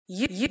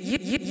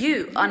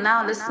You are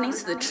now listening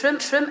to the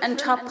Trim and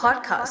Top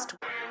podcast.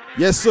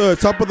 Yes, sir.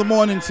 Top of the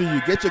morning to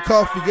you. Get your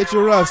coffee, get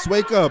your rust,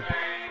 wake up.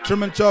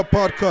 Trim and Chop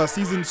podcast,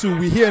 season 2.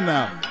 We here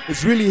now.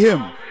 It's really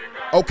him.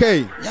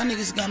 Okay. Y'all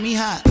niggas got me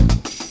hot.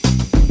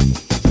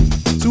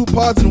 2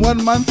 pods in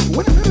 1 month.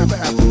 When did that ever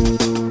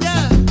happen?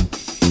 Yeah.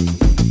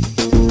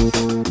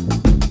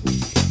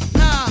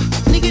 Nah,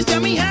 niggas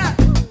got me hot.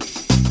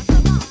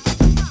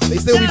 They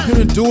said we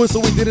couldn't do it, so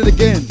we did it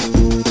again.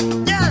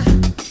 Yeah.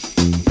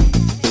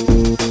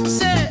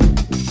 Said.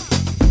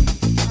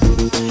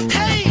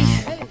 Hey.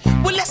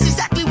 Well, that's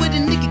exactly where the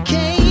nigga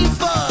came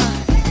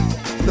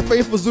from. The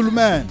faithful Zulu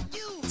man.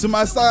 To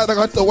my side, I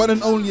got the one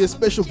and only a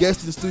special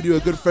guest in the studio, a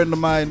good friend of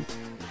mine,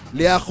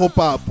 Leago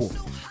Papo.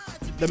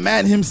 The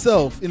man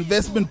himself,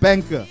 investment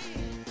banker,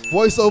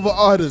 voiceover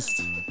artist,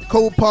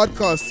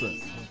 co-podcaster.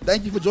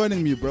 Thank you for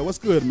joining me, bro. What's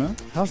good, man?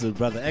 How's it,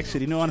 brother?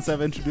 Actually, no one's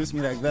ever introduced me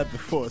like that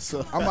before,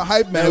 so... I'm a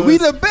hype man. We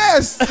the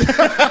best!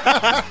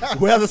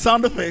 Where are the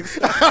sound effects?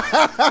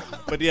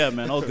 But yeah,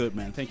 man, all good,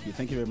 man. Thank you.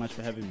 Thank you very much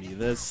for having me.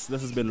 This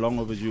has been long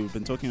overdue. We've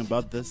been talking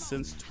about this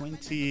since early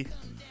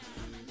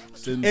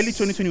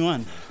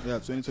 2021. Yeah,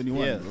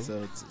 2021. Yeah, bro.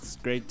 so it's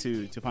great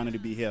to finally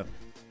be here.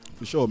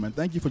 For sure, man.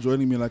 Thank you for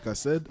joining me, like I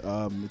said.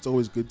 It's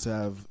always good to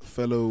have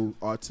fellow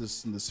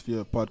artists in the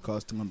sphere of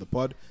podcasting on the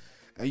pod.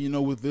 And, you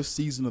know, with this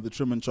season of the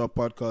Trim and Chop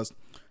podcast,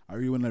 I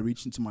really want to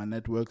reach into my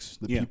networks,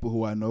 the people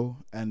who I know,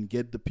 and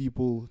get the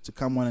people to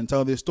come on and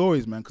tell their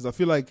stories, man. Because I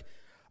feel like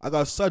I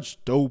got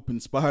such dope,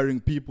 inspiring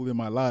people in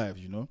my life,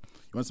 you know.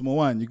 You want some more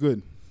wine? You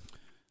good?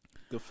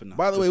 Good for now.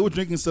 By the way, we're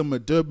drinking some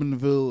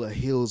Durbanville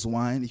Hills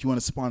wine. If you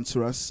want to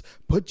sponsor us,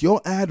 put your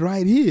ad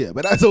right here.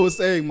 But as I was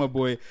saying, my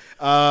boy,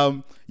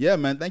 yeah,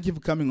 man, thank you for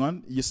coming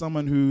on. You're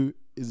someone who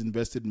is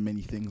invested in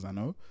many things, I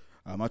know.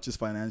 Not just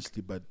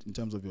financially, but in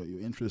terms of your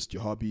interests,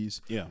 your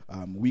hobbies. Yeah.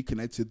 We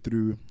connected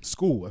through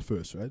school at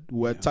first, right? We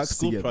were at Tux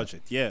School together.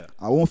 project, yeah.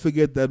 I won't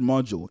forget that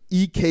module.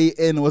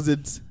 EKN, was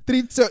it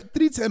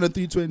 310 or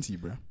 320,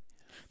 bro?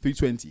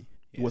 320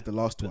 was the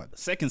last one.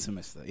 Second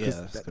semester, yeah,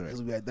 that's correct.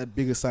 Because we had that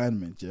big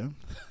assignment, yeah?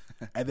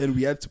 And then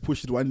we had to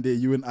push it one day,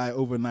 you and I,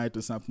 overnight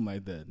or something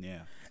like that.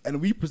 Yeah.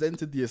 And we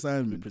presented the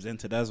assignment.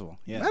 Presented as well.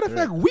 Yeah. Matter of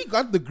fact, we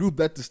got the group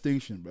that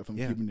distinction, bro, if I'm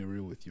keeping it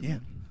real with you. Yeah.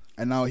 Man.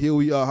 And now here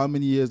we are, how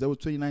many years? That was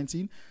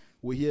 2019.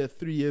 We're here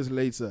 3 years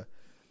later,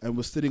 and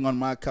we're sitting on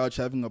my couch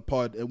having a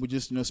pod, and we're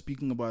just, you know,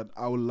 speaking about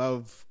our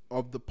love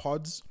of the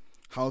pods,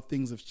 how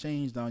things have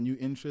changed, our new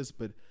interests.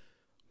 But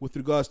with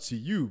regards to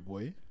you,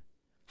 boy,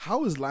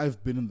 how has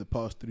life been in the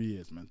past 3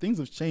 years, man? Things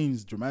have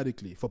changed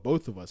dramatically for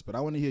both of us, but I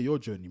want to hear your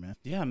journey, man.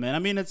 Yeah, man. I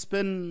mean, it's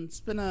been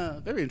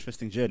a very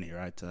interesting journey,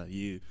 right?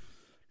 You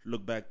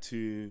look back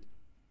to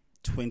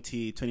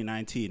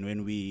 2019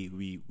 when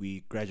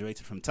we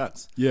graduated from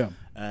Tux. Yeah.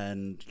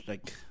 And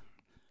like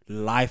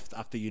life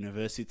after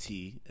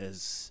university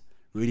is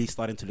really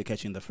starting to look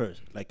at you in the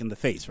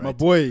face, right? My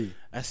boy.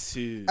 As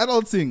to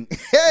Adulting.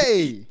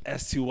 Hey!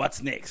 as to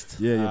what's next.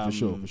 Yeah,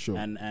 for sure.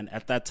 And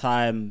at that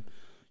time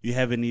you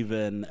haven't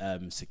even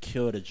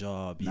secured a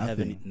job. You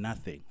haven't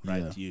nothing,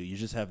 right? Yeah. You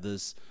just have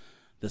this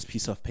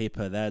piece of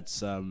paper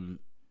that's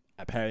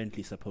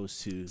apparently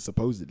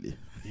Supposedly.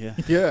 yeah.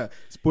 Yeah.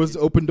 Supposed to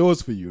open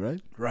doors for you,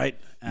 right? Right.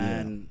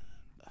 And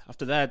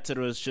after that, it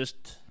was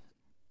just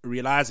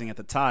realizing at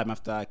the time,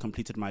 after I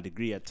completed my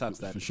degree at Tux,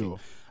 that For sure.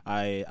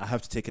 I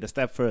have to take it a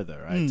step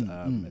further, right?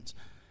 It's,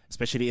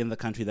 especially in the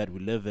country that we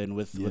live in,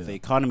 with the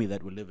economy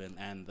that we live in,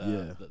 and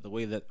the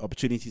way that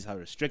opportunities are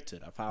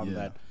restricted. I found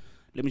that,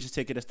 let me just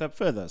take it a step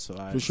further. So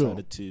I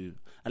decided to...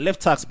 I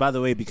left Tux, by the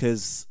way,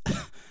 because...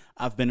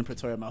 I've been in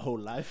Pretoria my whole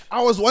life.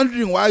 I was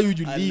wondering why would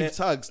you leave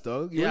Tux,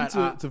 dog? You went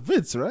to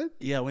Wits, right?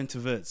 Yeah, I went to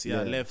Wits.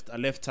 Yeah, I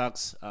left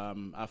Tux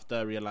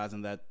after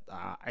realizing that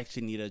I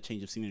actually needed a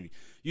change of scenery.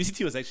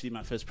 UCT was actually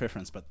my first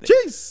preference, but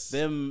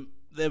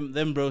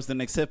them bros didn't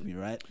accept me,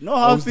 right? No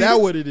hard Is feelings.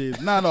 that what it is?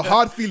 No,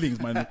 hard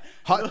feelings, man.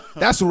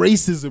 That's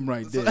racism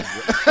right there.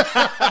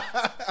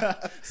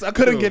 So I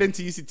couldn't get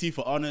into UCT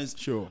for honors.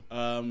 Sure.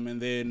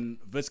 And then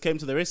Wits came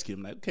to the rescue.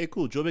 I'm like, okay,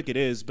 cool, Joburg it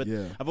is. But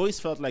I've always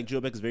felt like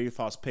Joburg is very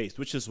fast paced,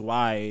 which is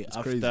why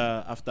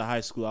after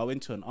high school, I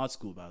went to an art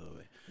school, by the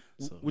way.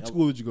 So Which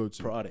school did you go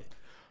to? Pro Arte.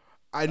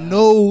 I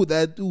know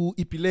that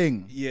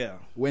Ipileng Yeah.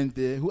 went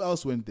there. Who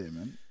else went there,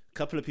 man? A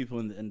couple of people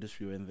in the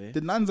industry went there.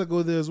 Did Nanza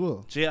go there as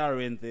well? JR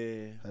went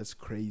there. That's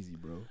crazy,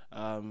 bro.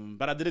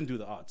 But I didn't do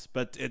the arts.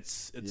 But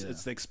it's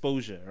the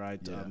exposure, right?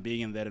 Yeah.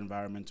 Being in that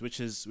environment, which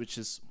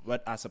is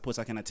what I suppose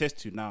I can attest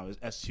to now,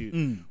 as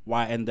to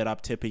why I ended up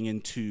tapping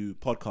into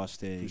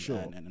podcasting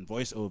and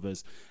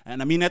voiceovers.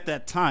 And I mean, at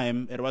that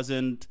time, it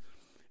wasn't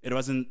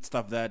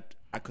stuff that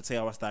I could say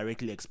I was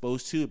directly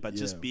exposed to, but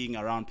just being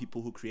around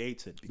people who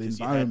created. Because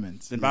The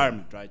environment. The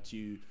environment, right?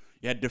 You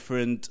had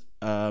different...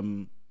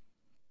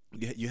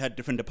 You had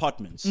different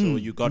departments. So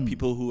you got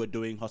people who were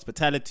doing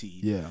hospitality.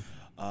 Yeah.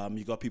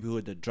 You got people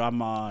who did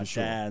drama,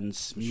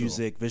 dance,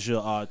 music,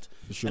 visual art.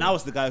 And I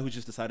was the guy who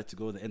just decided to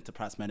go the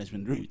enterprise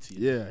management route.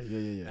 Yeah.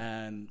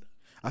 And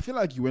I feel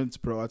like you went to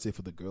Pro Arte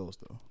for the girls,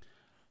 though.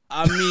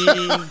 I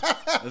mean,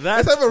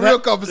 let's have a real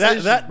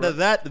conversation.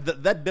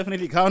 That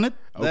definitely counted.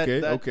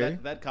 Okay.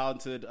 That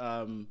counted.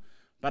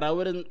 But I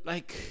wouldn't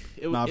like.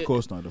 Of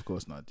course not.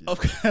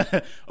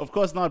 Yeah. Of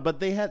course not. But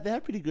they had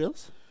pretty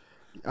girls.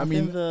 I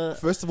mean,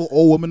 first of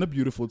all women are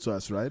beautiful to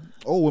us, right?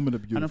 All women are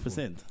beautiful.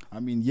 100%. I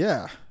mean,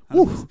 yeah.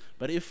 100%.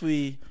 But if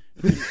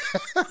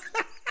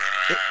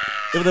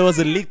there was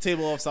a league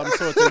table of some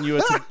sort and you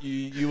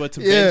were to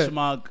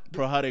benchmark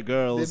Prohare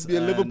girls, there'd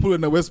be a Liverpool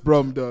and a West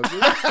Brom, dog.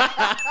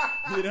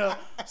 You know,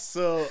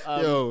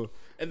 so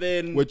and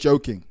then we're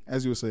joking,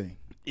 as you were saying.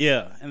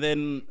 Yeah, and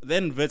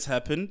then Wits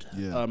happened.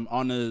 Yeah.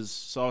 Honors.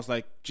 So I was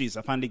like, geez,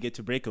 I finally get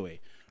to break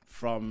away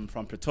from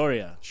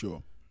Pretoria.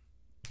 Sure.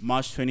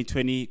 March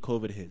 2020,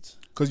 COVID hits.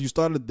 Because you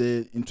started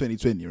there in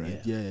 2020, right?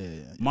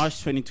 Yeah. March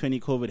 2020,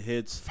 COVID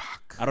hits.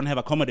 Fuck. I don't have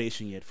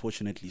accommodation yet,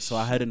 fortunately, so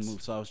I hadn't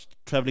moved. So I was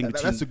traveling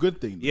between. That's a good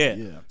thing.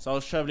 Yeah. So I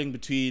was traveling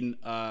between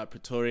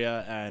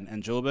Pretoria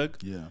and Joburg.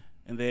 Yeah.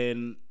 And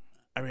then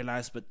I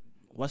realized, but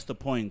what's the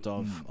point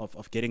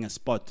of getting a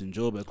spot in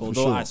Joburg?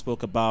 Although I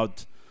spoke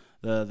about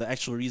the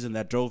actual reason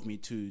that drove me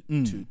to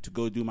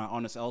go do my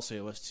honors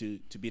elsewhere was to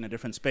be in a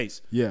different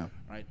space. Yeah.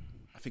 Right.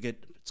 I figured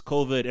it's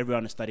COVID.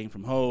 Everyone is studying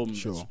from home.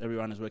 Sure.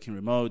 Everyone is working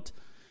remote.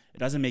 It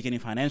doesn't make any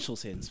financial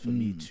sense for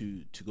me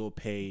to go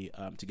pay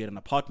to get an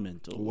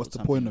apartment. Or what's the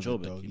something point in of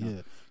Joburg, it, dog? you know?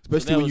 Yeah.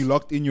 Especially when you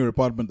locked in your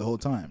apartment the whole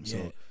time. So.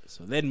 Yeah.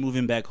 So then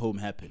moving back home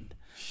happened.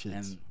 Shit.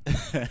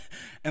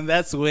 And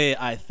that's where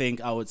I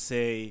think I would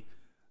say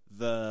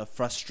the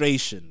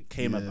frustration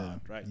came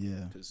about, right?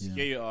 Yeah. Because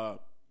here you are,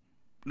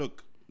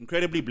 look,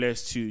 incredibly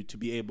blessed to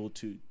be able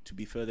to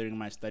be furthering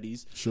my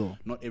studies. Sure.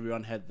 Not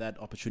everyone had that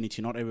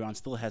opportunity. Not everyone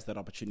still has that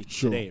opportunity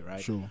today,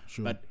 right? Sure.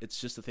 But it's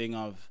just a thing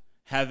of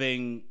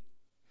having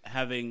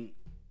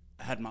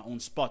had my own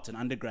spot in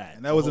undergrad.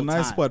 And that was a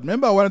nice spot.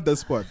 Remember, I wanted that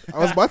spot. I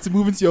was about to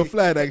move into your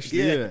flat,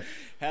 actually. Yeah.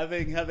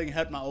 Having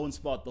had my own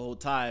spot the whole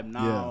time.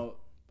 Now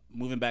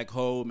moving back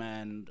home,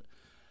 and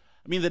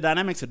I mean the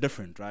dynamics are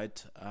different,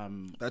 right?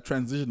 That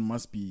transition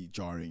must be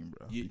jarring,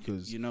 bro.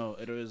 Because you know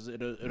it was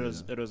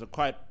a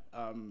quite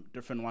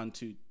different one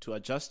to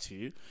adjust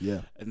to.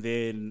 Yeah. And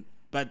then,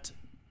 but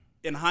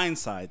in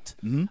hindsight,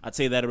 I'd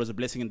say that it was a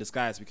blessing in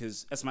disguise,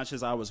 because as much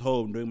as I was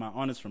home doing my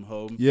honors from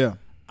home,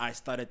 I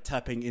started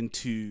tapping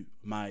into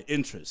my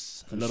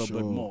interests a little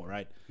bit more,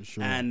 right? For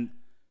sure. And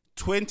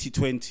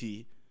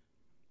 2020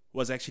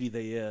 was actually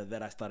the year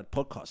that I started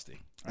podcasting.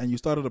 And you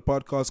started a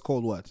podcast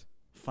called what?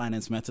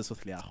 Finance Matters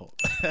with Liaho.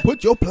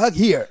 Put your plug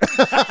here.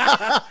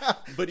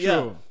 But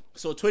yeah,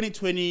 so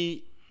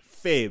 2020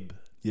 Feb,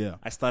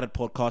 I started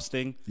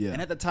podcasting. Yeah.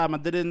 And at the time I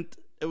didn't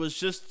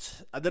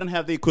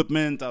have the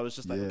equipment. I was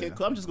just like, okay,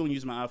 cool, I'm just going to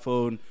use my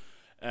iPhone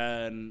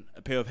and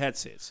a pair of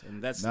headsets.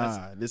 And that's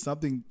there's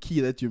something key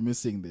that you're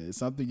missing there. It's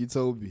something you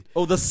told me.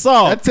 Oh, the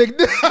song.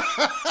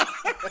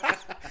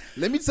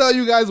 Let me tell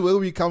you guys where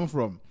we come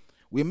from.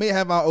 We may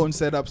have our own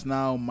setups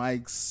now,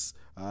 mics,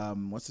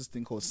 what's this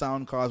thing called,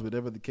 sound cards,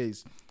 whatever the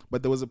case.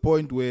 But there was a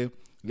point where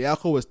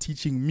Liaho was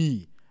teaching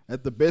me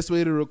that the best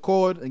way to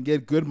record and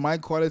get good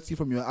mic quality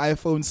from your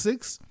iPhone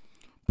 6,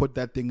 put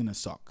that thing in a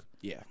sock.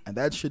 Yeah. And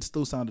that shit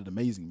still sounded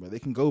amazing, bro. They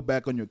can go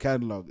back on your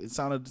catalog. It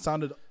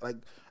sounded like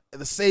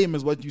the same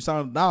as what you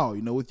sound now,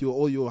 you know, with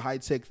all your high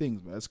tech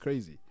things, man. That's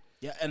crazy.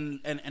 Yeah,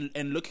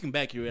 and looking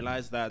back, you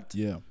realize that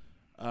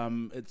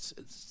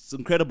it's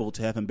incredible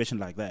to have ambition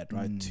like that,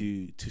 right?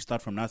 To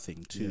start from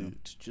nothing, to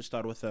just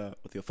start with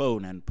your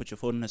phone and put your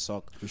phone in a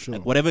sock. For sure.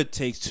 Like whatever it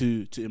takes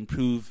to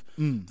improve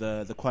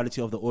the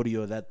quality of the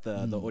audio that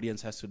the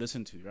audience has to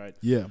listen to, right?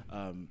 Yeah.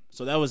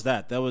 So that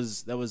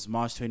was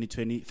March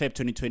 2020, Feb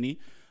 2020.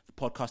 The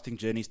podcasting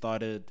journey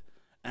started,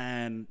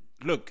 and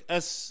look,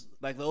 as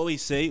like they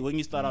always say, when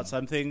you start out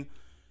something,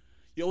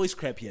 you always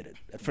crap-headed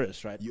at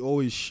first, right? You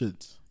always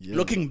should. Yeah.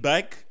 Looking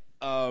back,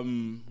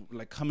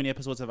 like how many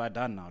episodes have I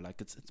done now?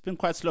 Like it's been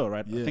quite slow,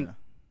 right? Yeah. I think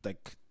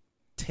like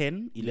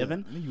 10, 11.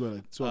 Yeah. I think you were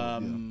like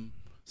 12.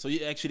 So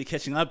you're actually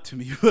catching up to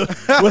me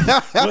with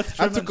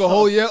I took a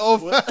whole year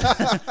off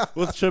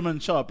with Trim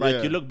and Chop, right?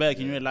 Yeah. You look back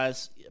and you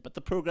realize, but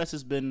the progress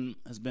has been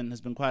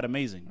quite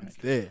amazing, right? It's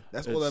there.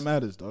 That's all that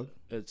matters, dog.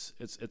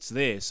 It's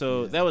there.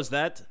 So that was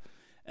that,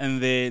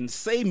 and then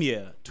same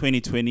year,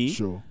 2020,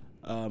 sure,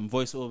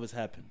 voiceovers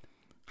happened.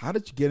 How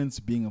did you get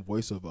into being a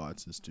voiceover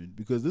artist, dude?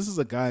 Because this is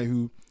a guy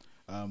who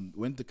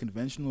went the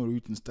conventional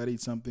route and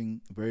studied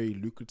something very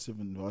lucrative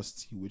in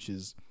university, which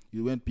is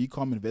you went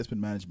BCom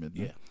investment management.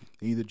 Yeah. No?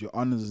 And you did your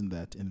honors in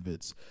that in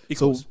Wits. Ecos.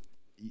 So,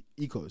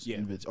 Ecos Yeah.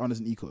 in Wits, honors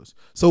in Ecos.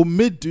 So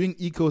mid doing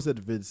Ecos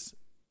at Wits,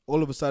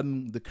 all of a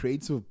sudden the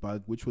creative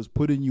bug, which was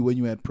put in you when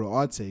you had Pro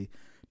Arte,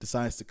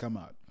 decides to come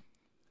out.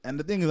 And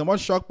the thing is, I'm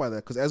not shocked by that,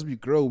 because as we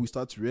grow, we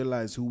start to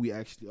realize who we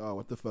actually are,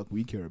 what the fuck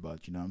we care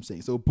about, you know what I'm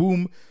saying? So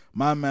boom,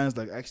 my man's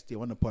like, actually, I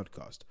want a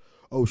podcast.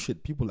 Oh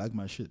shit, people like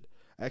my shit.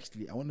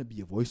 Actually, I want to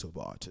be a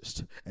voiceover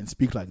artist and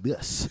speak like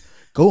this.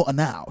 Go on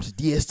out,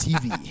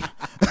 DSTV.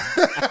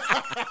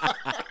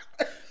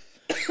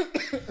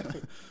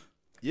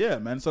 Yeah,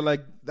 man. So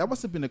like, that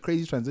must have been a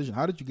crazy transition.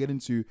 How did you get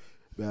into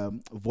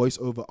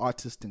voiceover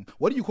artisting?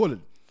 What do you call it?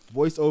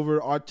 voiceover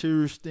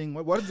artist thing.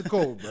 What is it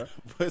called, bro?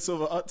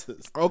 Voiceover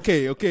artist.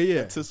 Okay,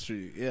 yeah.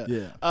 Artistry,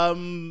 yeah.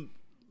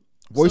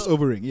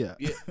 Voiceovering, yeah.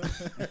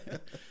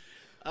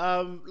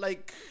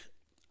 Like,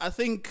 I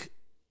think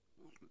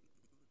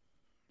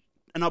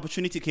an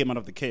opportunity came out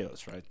of the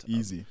chaos, right?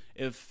 Easy.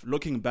 If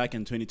looking back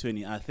in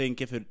 2020, I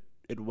think if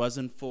it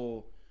wasn't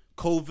for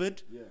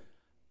COVID,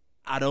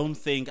 I don't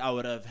think I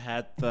would have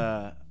had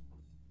the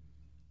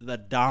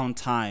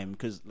downtime,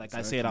 because like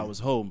I said, I was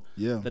home.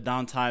 Yeah. The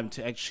downtime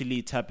to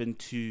actually tap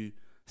into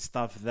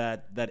stuff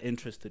that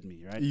interested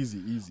me, right?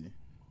 Easy.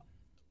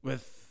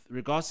 With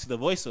regards to the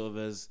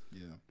voiceovers,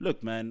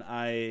 look, man,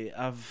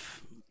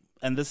 I've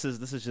and this is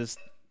just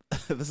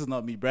this is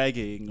not me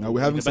bragging. Now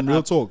we're having some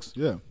real talks.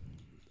 Yeah.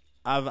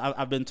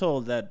 I've been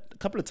told that a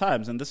couple of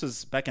times, and this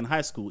was back in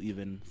high school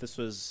even. This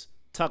was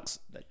Tux,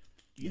 that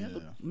you have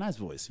a nice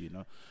voice, you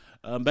know.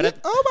 But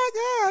oh my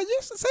God! You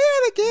say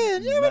it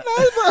again. You have a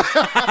nice voice.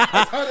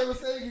 That's how they were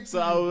saying it. So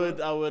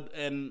I would,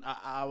 and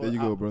I would. There you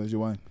go, bro. There's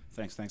your wine.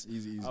 Thanks.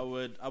 Easy. I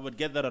would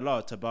get that a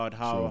lot about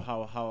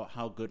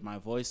how good my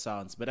voice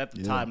sounds, but at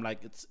the time,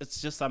 like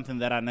it's just something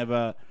that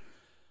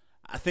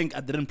I think I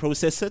didn't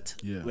process it.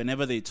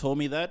 Whenever they told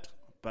me that,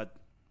 but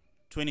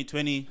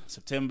 2020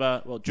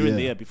 September, well during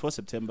the year before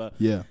September,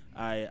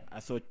 I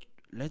thought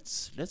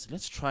let's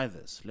try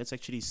this. Let's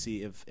actually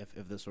see if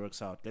this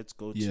works out. Let's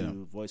go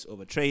to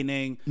voiceover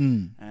training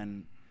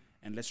and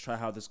let's try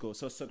how this goes.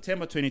 So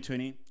September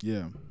 2020,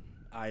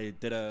 I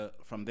did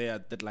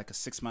like a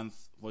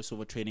 6-month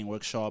voiceover training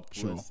workshop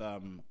with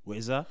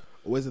Weza.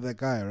 Weza that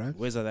guy, right?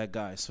 Weza that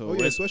guy. So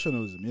Sweatshirt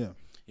knows him,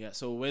 yeah.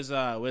 So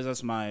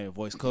Weza's my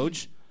voice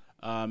coach.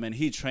 And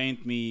he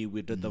trained me.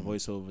 We did the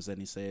voiceovers, and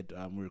he said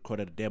we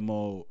recorded a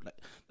demo. Like,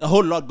 a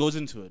whole lot goes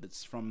into it.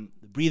 It's from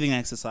the breathing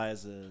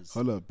exercises.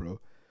 Hold up, bro.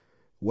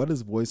 What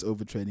is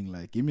voiceover training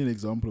like? Give me an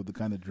example of the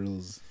kind of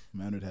drills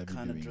man would have you doing.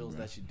 Kind of drills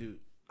that you do.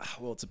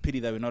 Well, it's a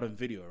pity that we're not on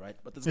video, right?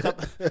 But there's a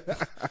couple,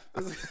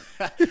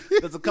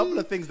 there's a couple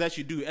of things that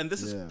you do, and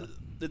this is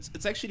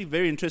it's actually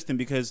very interesting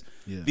because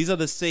these are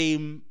the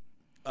same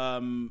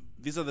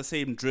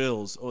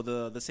drills or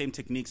the same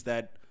techniques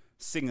that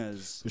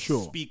singers,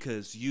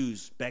 speakers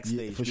use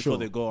backstage before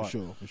they go on.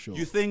 For sure.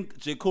 You think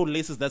J. Cole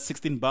laces that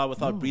 16 bar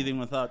without breathing,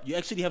 you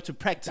actually have to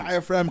practice.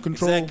 Diaphragm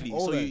control. Exactly.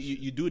 So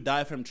you do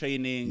diaphragm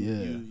training.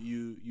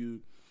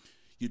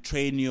 You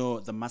train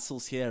the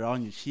muscles here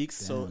around your cheeks.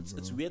 So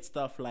it's weird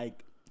stuff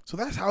like. So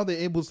that's how they're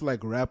able to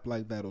like rap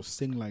like that or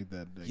sing like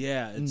that. Like,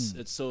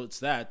 it's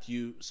that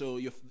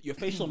your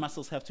facial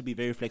muscles have to be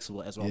very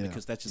flexible as well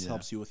because that just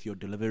helps you with your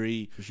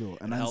delivery. For sure.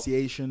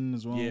 Enunciation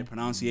as well. Yeah,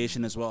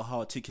 pronunciation as well, how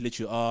articulate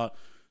you are.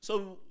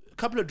 So a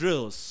couple of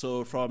drills.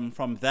 So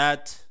from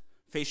that,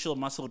 facial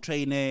muscle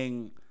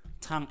training,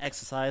 tongue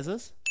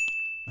exercises.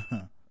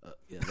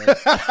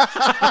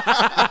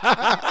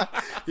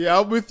 Yeah,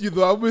 I'm with you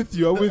though. I'm with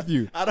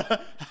you.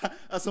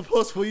 I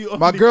suppose for you,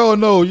 my girl,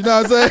 no, you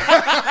know what I'm saying.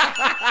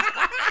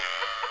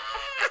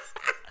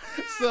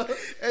 So,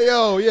 hey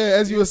yo,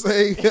 as you were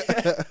saying.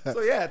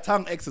 So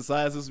tongue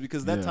exercises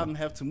because that tongue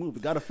have to move.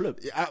 It gotta flip.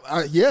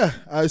 I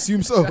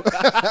assume so.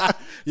 But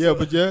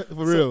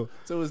for real.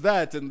 So it was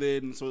that, and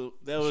then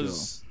that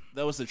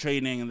was the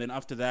training, and then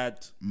after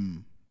that,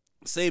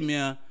 same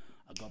year,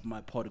 I got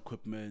my pod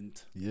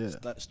equipment,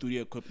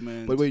 studio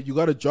equipment. But wait, you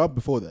got a job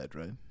before that,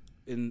 right?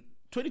 In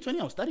 2020,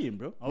 I was studying,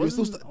 bro.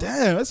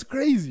 Damn, that's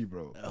crazy,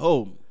 bro. At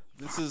home.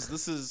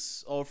 This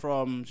is all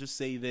from just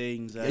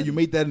savings. And you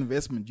made that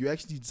investment. You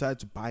actually decided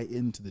to buy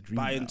into the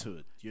dream. Into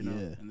it, you know,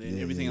 and then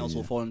everything else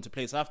will fall into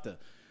place after.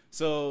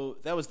 So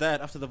that was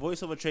that. After the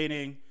voiceover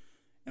training,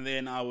 and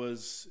then I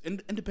was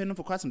independent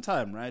for quite some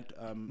time, right?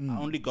 I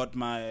only got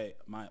my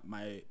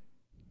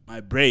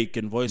break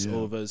in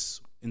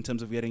voiceovers in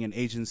terms of getting an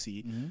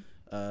agency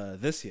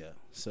this year.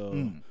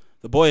 So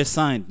the boy is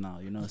signed now,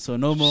 you know. So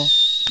no more.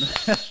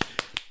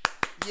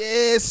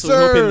 Yes, so sir.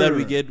 we're hoping that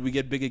we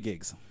get bigger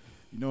gigs.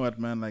 You know what,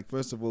 man? Like,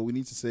 first of all, we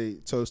need to say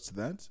toast to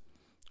that.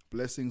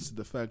 Blessings to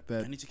the fact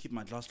that... I need to keep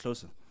my glass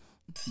closer.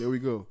 There we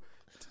go.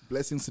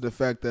 Blessings to the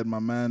fact that my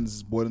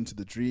man's bought into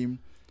the dream,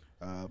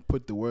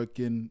 put the work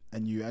in,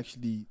 and you're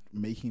actually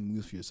making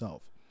moves for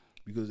yourself.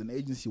 Because an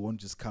agency won't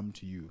just come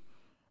to you,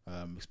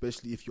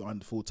 especially if you're on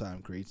the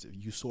full-time creative.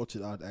 You sort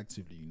it out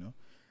actively, you know?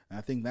 And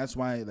I think that's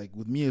why, like,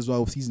 with me as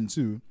well, with season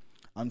 2,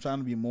 I'm trying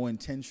to be more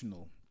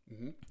intentional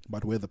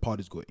about where the pod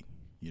is going.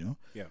 You know,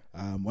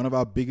 one of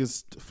our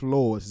biggest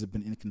flaws has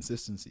been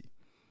inconsistency,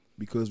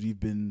 because we've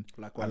been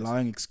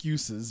allowing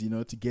excuses, you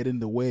know, to get in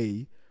the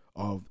way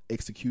of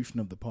execution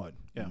of the pod.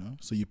 You know?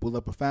 So you build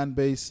up a fan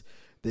base,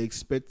 they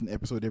expect an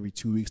episode every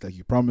 2 weeks, like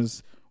you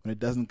promised. When it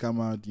doesn't come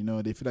out, you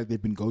know, they feel like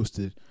they've been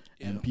ghosted,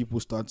 and people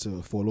start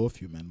to fall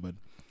off you, man. But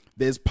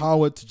there's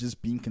power to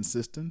just being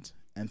consistent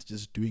and to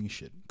just doing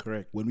shit.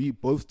 Correct. When we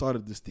both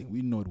started this thing,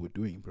 we know what we're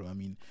doing, bro. I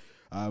mean,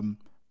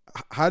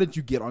 how did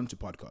you get onto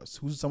podcasts?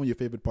 Who's some of your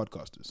favorite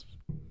podcasters?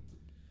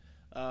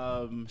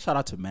 Shout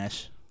out to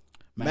Mash.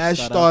 Mash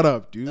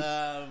Startup, dude.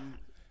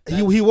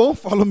 He won't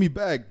follow me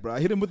back, bro. I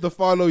hit him with the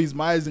follow. He's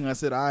mising. I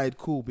said, all right,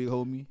 cool, big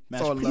homie.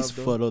 Mash, please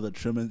follow the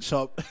Trim and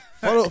Chop.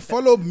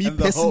 Follow me And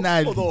the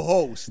personally. the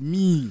host.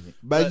 Me.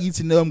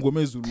 Bagithi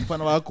Ngomezulu.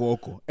 Mfana wako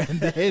oko. And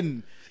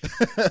then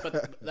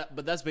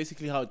but that's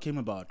basically how it came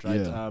about,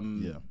 right?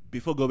 Yeah.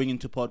 Before going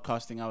into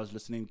podcasting, I was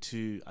listening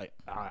to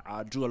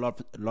I drew a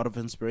lot of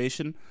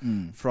inspiration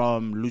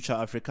from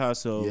Lucha Africa.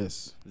 So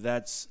Yes.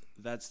 that's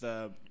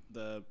the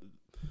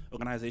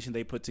organization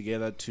they put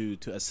together to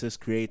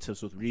assist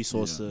creatives with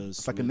resources.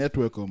 It's like a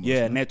network almost.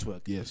 Yeah, right?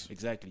 network. Yes.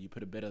 Exactly. You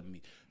put it better than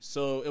me.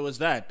 So it was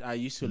that. I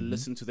used to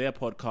listen to their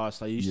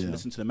podcast. I used to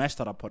listen to the Mash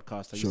Startup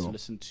podcast. I used to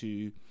listen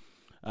to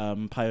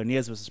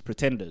Pioneers versus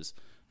Pretenders.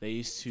 They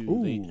used to.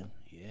 Ooh.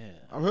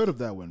 I've heard of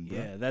that one, bro.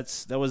 Yeah,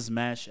 that was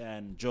Mash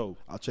and Joe.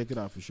 I'll check it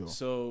out for sure.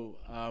 So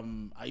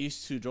I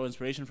used to draw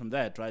inspiration from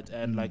that, right?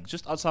 And like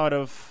just outside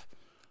of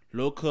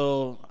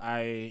local,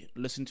 I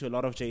listened to a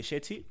lot of Jay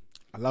Shetty.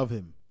 I love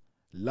him.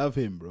 Love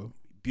him, bro.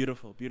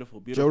 Beautiful.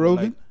 Joe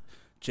Rogan? Like,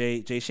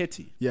 Jay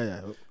Shetty.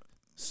 Yeah.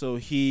 So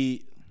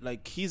he's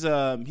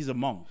a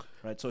monk,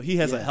 right? So he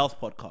has a health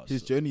podcast.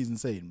 His journey is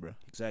insane, bro.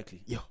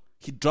 Exactly. Yo.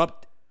 He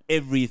dropped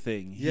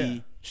everything. Yeah.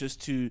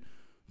 Just to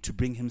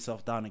bring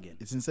himself down again.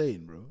 It's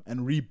insane, bro.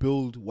 And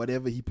rebuild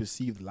whatever he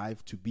perceived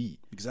life to be.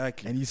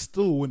 Exactly. And he's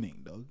still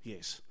winning, dog.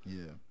 Yes.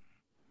 Yeah.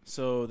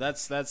 So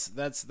that's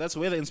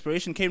where the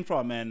inspiration came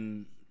from.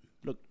 And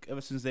look, ever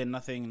since then,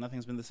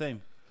 nothing's been the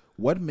same.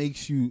 What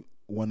makes you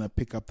want to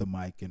pick up the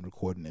mic and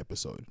record an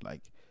episode?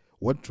 Like,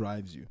 what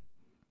drives you?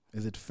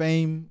 Is it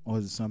fame or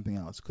is it something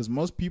else? Because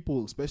most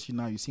people, especially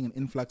now, you're seeing an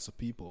influx of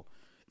people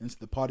into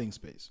the podding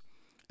space.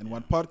 And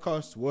what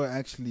podcasts were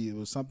actually, it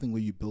was something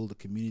where you build a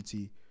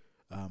community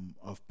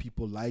of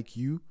people like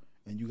you,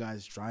 and you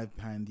guys drive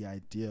behind the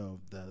idea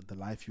of the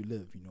life you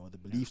live, you know, the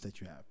beliefs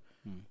that you have.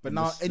 But And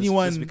now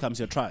this becomes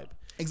your tribe.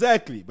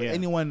 Exactly. But Yeah.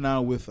 anyone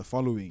now with a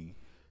following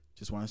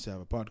just wants to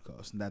have a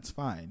podcast, and that's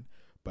fine.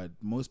 But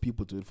most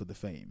people do it for the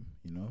fame,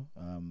 you know.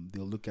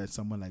 They'll look at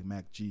someone like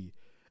Mac G,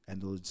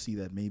 and they'll see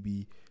that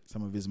maybe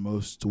some of his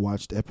most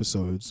watched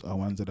episodes are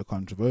ones that are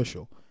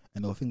controversial,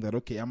 and they'll think that,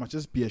 okay, I must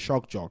just be a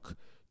shock jock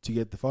to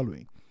get the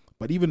following.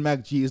 But even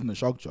Mac G isn't a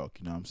shock jock,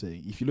 you know what I'm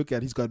saying? If you look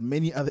at, he's got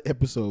many other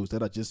episodes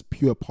that are just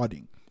pure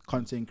podding,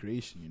 content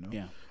creation, you know.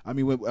 Yeah. I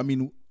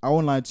mean, I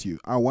won't lie to you.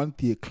 I want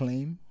the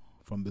acclaim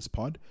from this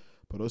pod,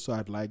 but also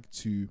I'd like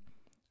to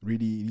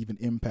really leave an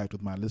impact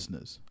with my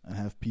listeners and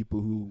have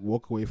people who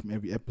walk away from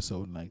every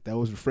episode like, that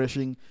was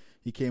refreshing.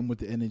 He came with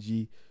the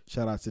energy.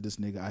 Shout out to this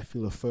nigga. I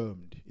feel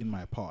affirmed in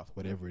my path,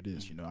 whatever it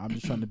is, you know. I'm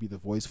just trying to be the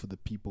voice for the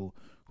people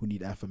who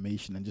need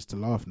affirmation and just to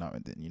laugh now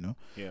and then, you know.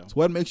 Yeah. So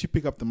what makes you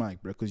pick up the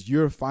mic, bro? Because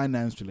you're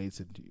finance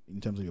related in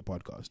terms of your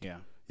podcast.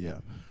 Yeah.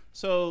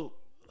 So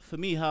for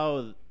me,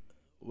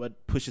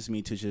 what pushes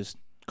me to just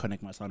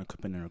connect my sound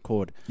equipment and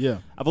record? Yeah.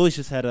 I've always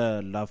just had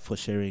a love for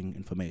sharing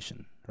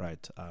information,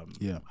 right?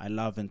 Yeah. I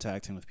love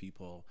interacting with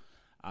people.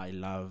 I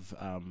love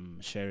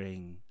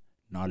sharing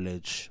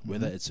knowledge,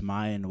 whether it's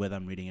mine, whether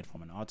I'm reading it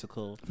from an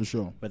article, For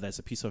sure. whether it's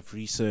a piece of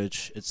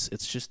research. It's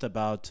just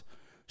about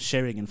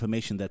sharing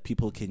information that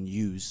people can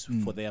use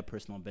for their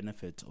personal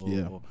benefit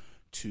or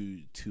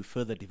to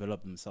further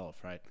develop themselves,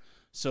 right?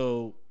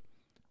 So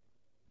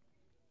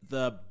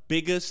the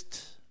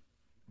biggest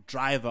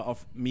driver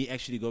of me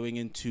actually going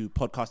into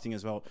podcasting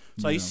as well.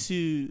 So I used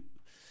to,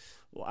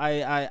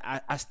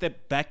 I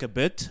stepped back a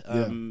bit,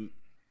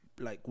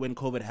 like when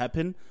COVID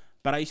happened,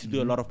 but I used to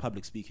do a lot of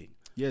public speaking.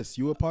 Yes,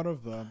 you were part of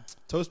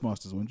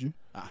Toastmasters, weren't you?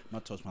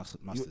 Not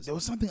Toastmasters. There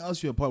was something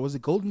else you were part of. Was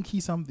it Golden Key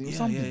something? Or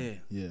something?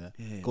 Yeah.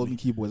 Golden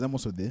Key boys. I'm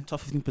also there.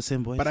 Top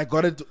 15%, boys. But I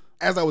got it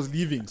as I was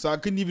leaving, so I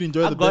couldn't even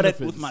enjoy I the got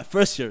benefits. it with my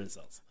first year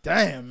results.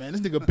 Damn, man,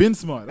 this nigga been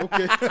smart.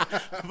 Okay.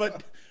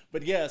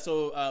 but yeah,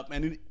 so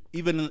and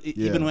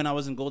even when I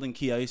was in Golden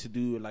Key, I used to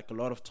do like a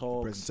lot of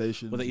talks,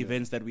 Presentations, with the yeah.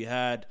 events that we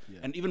had,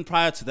 and even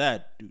prior to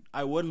that, dude,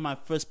 I won my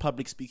first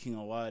public speaking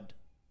award,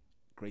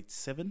 grade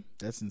 7.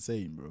 That's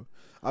insane, bro.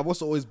 I've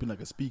also always been like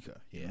a speaker.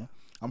 You know?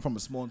 I'm from a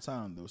small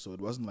town though, so it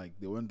wasn't like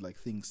there weren't like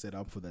things set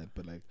up for that.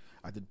 But like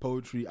I did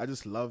poetry. I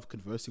just love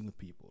conversing with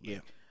people.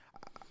 Like,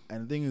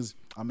 and the thing is,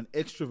 I'm an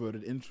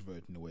extroverted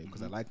introvert in a way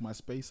because I like my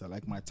space. I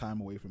like my time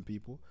away from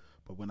people.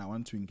 But when I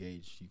want to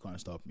engage, you can't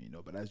stop me, you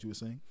know. But as you were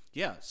saying,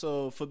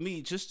 so for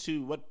me,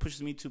 what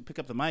pushes me to pick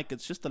up the mic,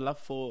 it's just the love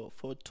for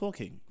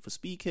talking, for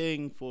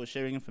speaking, for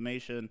sharing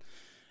information,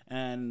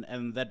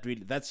 and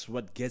that's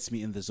what gets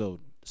me in the zone.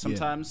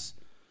 Sometimes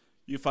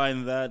you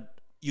find that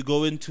you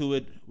go into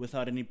it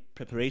without any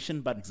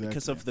preparation, but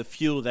because of the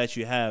fuel that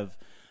you have,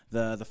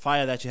 the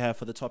fire that you have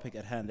for the topic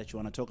at hand that you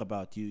want to talk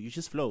about, you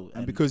just flow.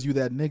 And because you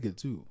that nigga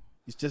too,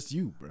 it's just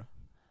you, bro.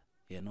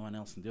 Yeah, no one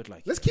else can do it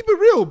like Let's keep it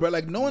real, bro.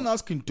 Like no one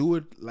else can do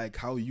it like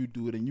how you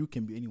do it, and you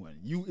can be anyone.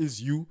 You is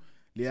you,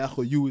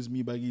 Leacho. You is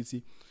me,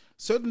 Bagiti.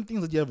 Certain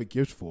things that you have a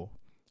gift for,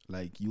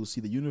 like you'll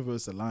see the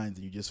universe aligns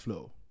and you just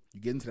flow.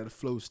 You get into that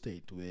flow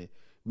state where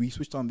we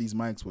switched on these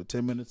mics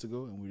 10 minutes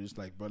ago, and we're just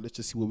like, bro, let's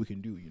just see what we can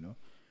do, you know.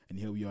 And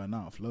here we are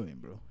now, flowing,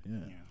 bro.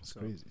 Yeah, it's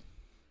crazy.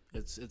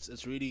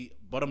 It's really,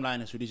 bottom line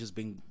is really just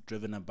being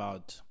driven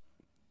about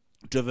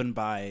driven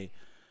by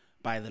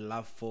the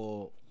love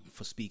for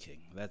speaking.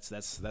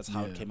 That's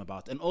how it came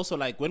about. And also,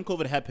 like, when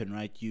COVID happened,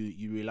 right,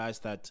 you realize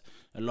that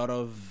a lot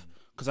of,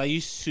 because I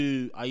used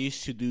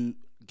to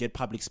get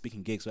public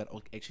speaking gigs where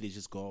I'd actually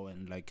just go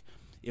and, like,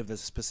 if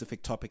there's a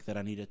specific topic that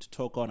I needed to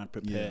talk on, I'd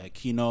prepare a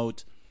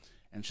keynote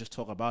and just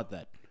talk about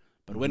that.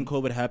 But when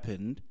COVID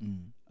happened,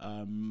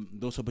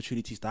 those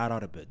opportunities died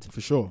out a bit.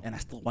 For sure. And I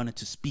still wanted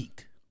to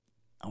speak.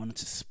 I wanted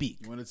to speak.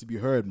 You wanted to be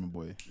heard, my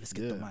boy. Let's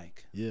get the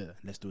mic. Yeah.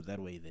 Let's do it that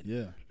way then.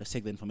 Yeah. Let's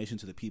take the information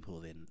to the people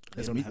then.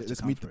 Let's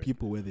meet the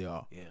people where they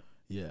are. Yeah.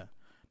 Yeah.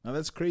 Now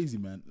that's crazy,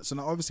 man. So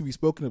now obviously we've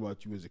spoken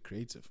about you as a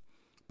creative,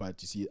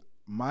 but you see,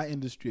 my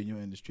industry and your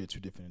industry are two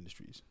different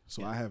industries.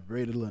 So I have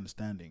very little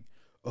understanding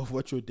of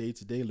what your day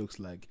to day looks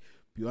like.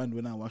 Beyond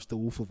when I watched The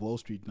Wolf of Wall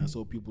Street and I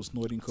saw people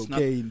snorting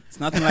cocaine, it's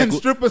nothing like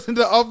strippers in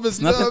the office.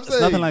 It's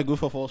nothing like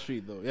Wolf of Wall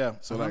Street, though. Yeah.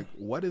 So like,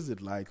 what is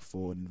it like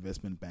for an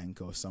investment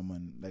banker or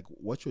someone? Like,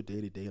 what's your day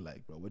to day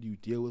like, bro? What do you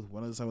deal with?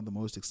 What are some of the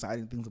most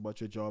exciting things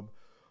about your job?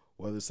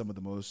 What are some of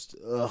the most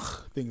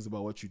things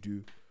about what you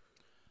do?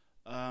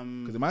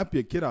 Because there might be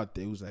a kid out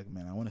there who's like,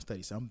 man, I want to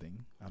study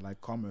something. I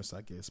like commerce,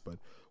 I guess, but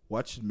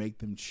what should make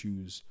them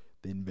choose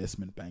the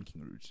investment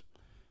banking route?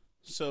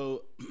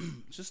 So,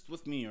 just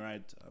with me,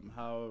 right?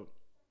 How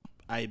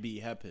IB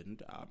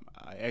happened.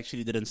 I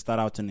actually didn't start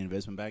out in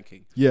investment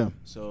banking. Yeah.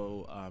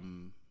 So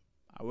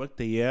I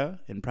worked a year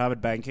in private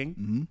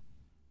banking.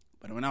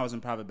 But when I was in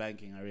private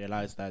banking, I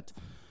realized that,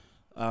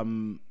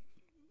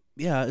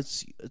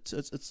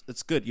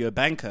 it's good. You're a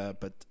banker,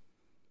 but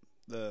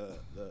the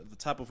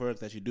type of work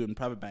that you do in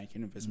private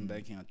banking, investment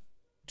banking, are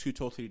two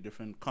totally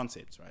different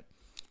concepts, right?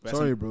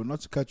 Sorry, bro,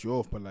 not to cut you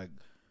off, but like,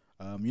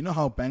 you know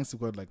how banks have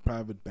got like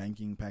private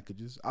banking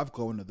packages? I've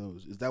got one of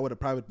those. Is that what a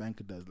private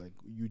banker does? Like,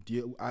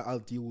 I'll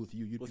deal with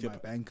you. You'd be my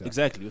banker.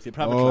 Exactly, with your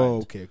private client. Oh,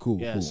 okay, cool.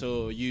 Yeah, cool.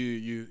 so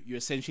you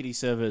essentially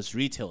service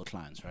retail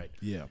clients, right?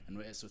 Yeah. And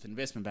whereas with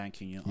investment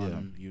banking,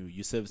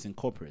 you servicing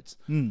corporates.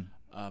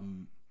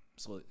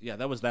 So yeah,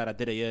 that was that. I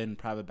did a year in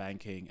private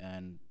banking,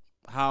 and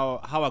how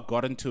I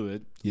got into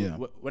it. Yeah.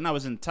 When I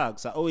was in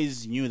Tugs, I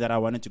always knew that I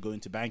wanted to go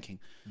into banking,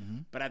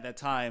 but at that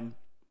time,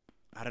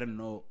 I didn't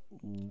know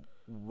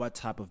what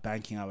type of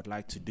banking I would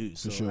like to do.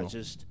 So I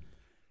just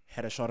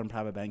had a shot in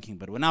private banking.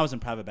 But when I was in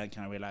private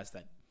banking, I realized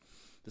that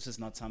this is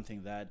not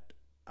something that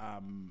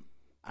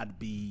I'd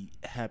be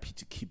happy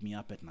to keep me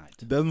up at night.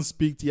 It doesn't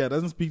speak to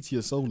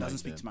your soul. It doesn't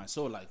speak to my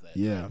soul like that.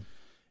 Yeah. Right?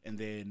 And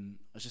then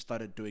I just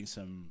started doing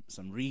some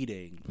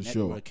reading, For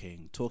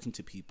networking, talking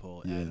to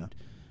people, and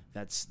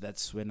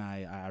that's when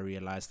I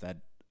realized that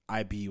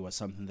IB was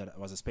something that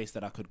was a space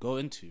that I could go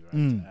into,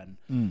 right?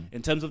 And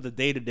in terms of the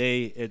day to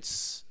day,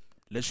 it's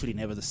literally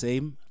never the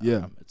same.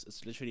 Yeah,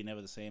 it's literally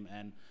never the same,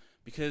 and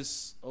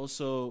because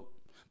also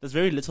there's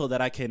very little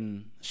that I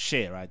can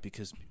share, right?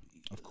 Because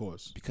of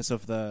course, because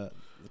of the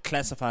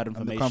classified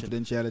information, and the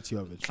confidentiality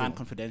of it, client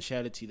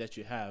confidentiality that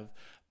you have.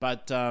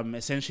 But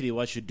essentially,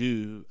 what you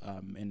do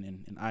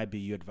in IB,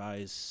 you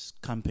advise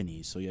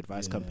companies. So you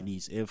advise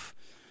companies if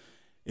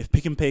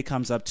Pick n Pay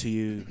comes up to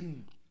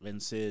you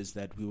and says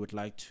that we would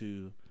like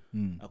to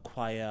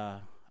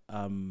acquire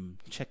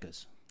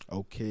Checkers.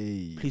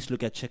 Okay. Please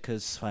look at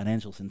Checkers'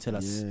 financials and tell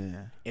us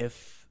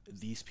if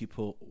these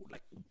people,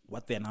 like,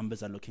 what their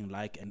numbers are looking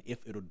like, and if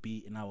it would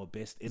be in our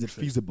best interest.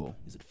 Is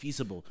it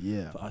feasible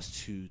for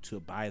us to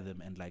buy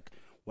them, and like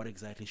what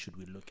exactly should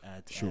we look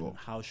at, and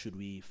how should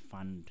we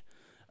fund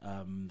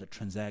the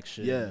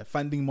transaction? Yeah,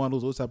 funding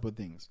models, those type of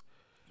things.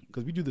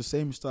 Because we do the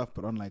same stuff,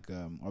 but on like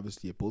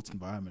obviously a built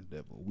environment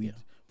level.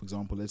 For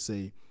example, let's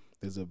say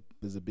there's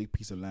a big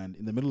piece of land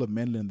in the middle of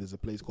Menlyn. There's a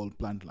place called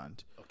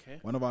Plantland. Okay.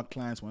 One of our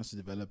clients wants to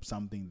develop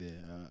something there,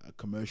 a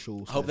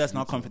commercial. I hope that's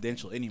not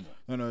confidential anymore.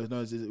 No.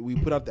 We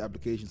put out the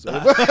application, so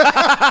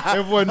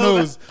everyone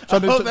knows.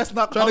 Trying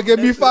to get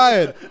me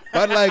fired.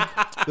 But like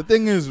the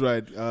thing is,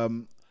 right?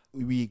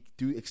 We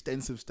do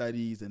extensive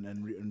studies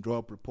and draw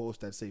up reports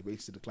that say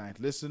basically to the client,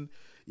 listen,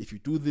 if you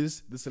do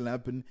this will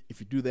happen. If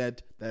you do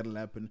that, that'll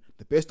happen.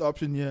 The best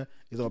option here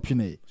is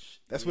option A.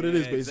 That's what it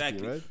is, basically,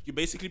 exactly. Right? You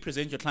basically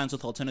present your clients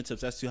with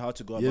alternatives as to how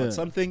to go about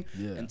something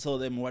and tell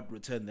them what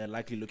return they're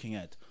likely looking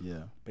at.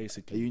 Yeah.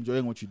 Basically. Are you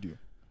enjoying what you do?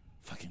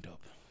 Fucking dope.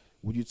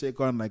 Would you take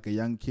on like a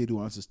young kid who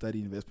wants to study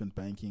investment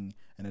banking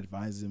and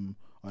advise him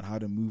on how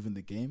to move in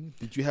the game?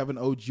 Did you have an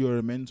OG or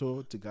a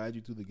mentor to guide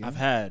you through the game? I've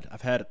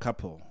had a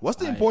couple. What's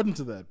the importance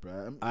of that,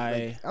 bro?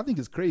 I think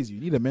it's crazy.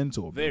 You need a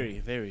mentor. Bro. Very,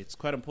 very. It's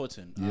quite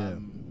important. Yeah.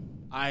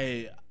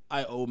 I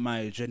owe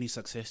my journey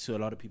success to a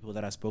lot of people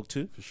that I spoke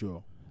to. For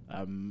sure.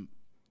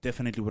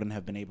 Definitely wouldn't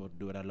have been able to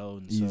do it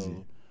alone. Easy.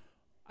 So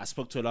I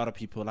spoke to a lot of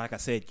people. Like I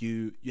said,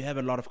 you have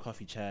a lot of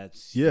coffee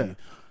chats. Yeah.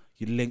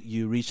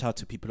 You reach out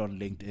to people on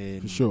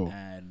LinkedIn. For sure.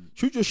 And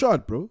shoot your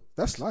shot, bro.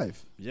 That's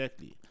life.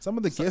 Exactly. Some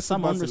of the guests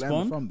someone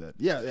respond from that.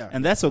 Yeah.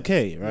 And that's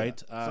okay,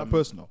 right? Yeah. It's not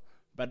personal.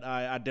 But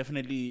I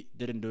definitely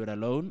didn't do it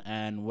alone.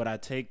 And would I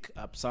take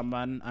up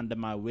someone under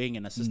my wing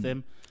and assist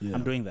them? Yeah.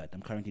 I'm doing that.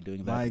 I'm currently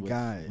doing that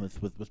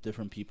with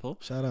different people.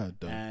 Shout out,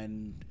 though.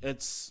 And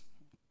it's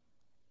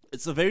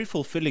a very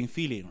fulfilling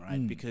feeling,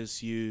 right?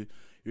 Because you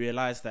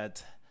realize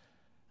that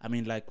I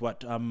mean, like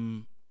what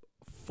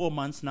 4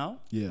 months now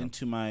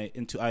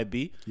into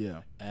IB.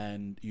 Yeah.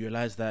 And you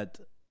realize that,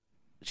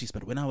 geez,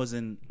 but when I was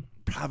in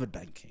private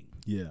banking,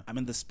 I'm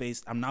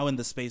now in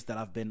the space that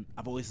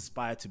I've always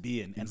aspired to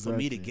be in. And for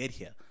me to get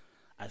here,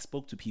 I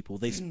spoke to people.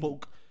 They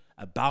spoke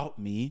about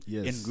me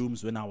in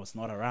rooms when I was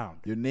not around.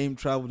 Your name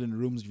traveled in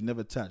rooms you've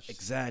never touched.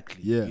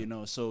 Exactly. Yeah. You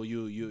know, so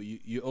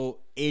you owe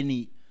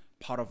any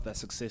part of that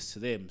success to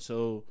them.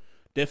 So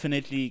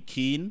definitely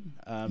keen.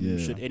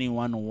 Should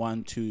anyone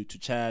want to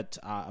chat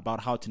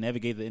about how to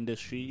navigate the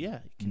industry, you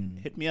can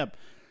hit me up.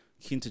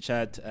 Keen to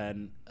chat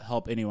and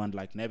help anyone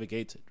like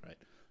navigate it, right?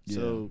 Yeah.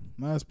 So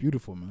that's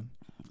beautiful, man.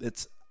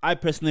 I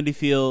personally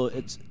feel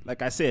it's,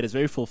 like I said, it's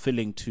very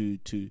fulfilling to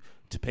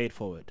pay it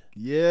forward.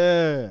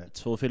 Yeah.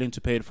 It's fulfilling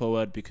to pay it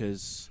forward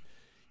because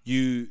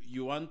you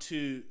want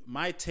to,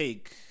 my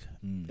take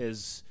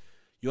is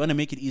you want to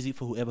make it easy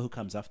for who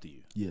comes after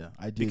you. Yeah,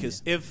 I do.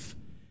 Because if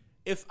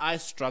I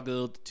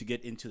struggled to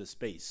get into the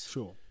space,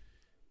 sure,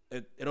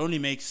 it only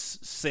makes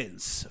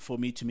sense for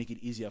me to make it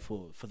easier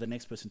for the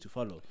next person to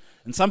follow.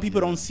 And some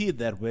people don't see it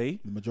that way.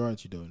 The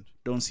majority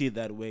don't see it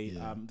that way.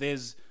 Yeah.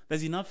 There's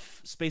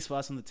enough space for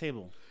us on the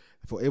table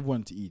for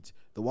everyone to eat.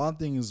 The one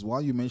thing is,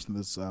 while you mentioned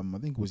this, I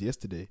think it was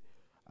yesterday,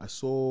 I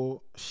saw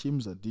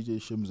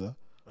DJ Shimza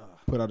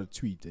put out a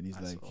tweet, and he's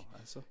I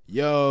saw.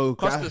 Yo,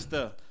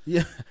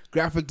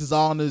 graphic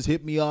designers,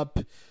 hit me up,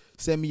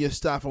 send me your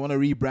stuff, I want to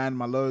rebrand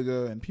my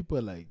logo. And people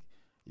are like,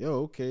 yo,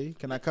 okay,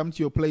 can I come to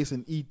your place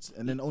and eat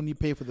and then only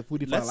pay for the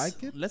food if I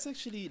like it? Let's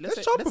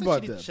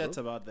chat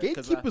about that.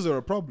 Gatekeepers are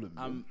a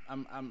problem.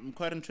 I'm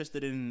quite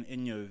interested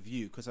in your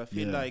view, because I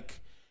feel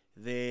like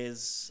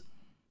there's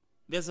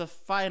a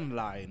fine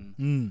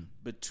line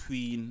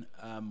between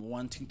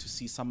wanting to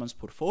see someone's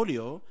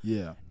portfolio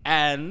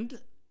and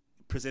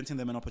presenting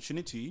them an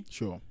opportunity,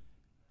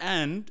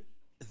 and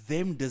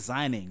them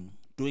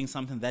doing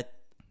something that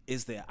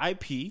is their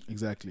IP.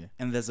 Exactly.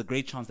 And there's a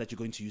great chance that you're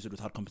going to use it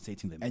without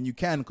compensating them. And you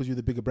can, because you're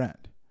the bigger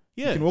brand.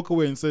 Yeah. You can walk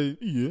away and say,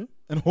 yeah,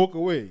 and walk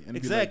away. And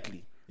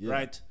exactly. Be like,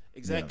 right.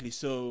 Exactly. Yeah.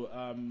 So,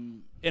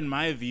 in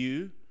my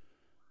view,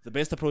 the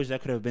best approach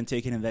that could have been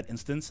taken in that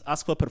instance,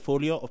 ask for a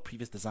portfolio of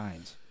previous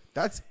designs.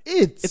 That's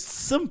it. It's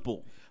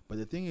simple. But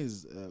the thing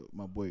is,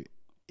 my boy,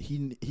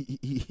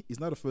 he's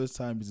not the first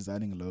time he's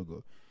designing a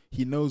logo.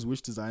 He knows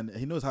which designer,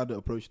 he knows how to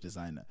approach a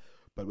designer.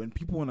 But when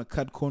people want to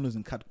cut corners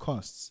and cut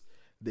costs,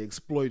 they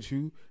exploit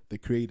who? The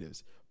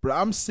creatives. But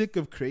I'm sick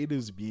of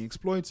creatives being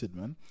exploited,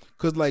 man.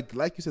 Because like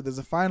you said, there's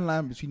a fine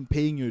line between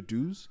paying your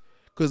dues.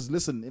 Because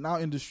listen, in our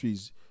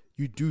industries,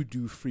 you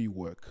do free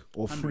work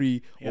or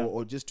free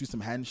or just do some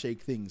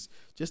handshake things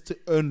just to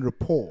earn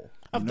rapport.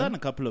 I've done a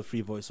couple of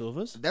free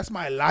voiceovers. That's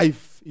my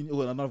life.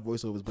 Well, not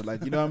voiceovers, but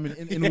like, you know what I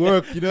mean? In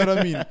work, you know what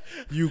I mean?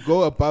 You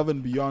go above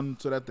and beyond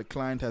so that the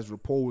client has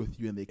rapport with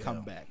you and they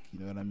come back. You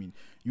know what I mean?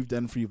 You've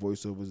done free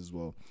voiceovers as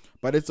well.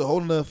 But it's a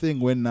whole other thing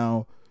when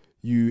now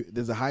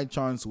there's a high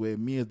chance where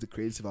me as the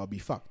creative, I'll be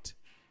fucked.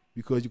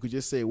 Because you could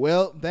just say,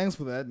 well, thanks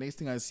for that. Next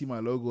thing I see my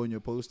logo on your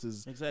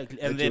posters.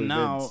 Exactly. And then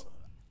now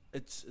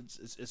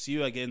it's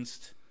you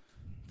against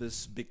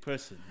this big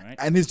person, right?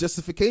 And his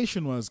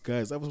justification was,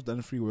 guys, I've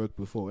done free work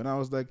before. And I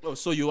was like, oh,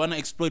 so you want to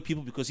exploit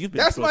people because you've been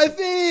That's exploited. my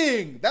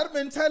thing. That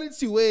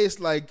mentality where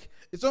it's like,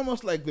 it's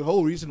almost like the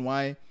whole reason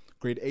why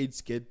grade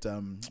 8s get,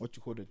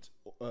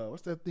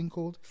 what's that thing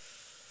called?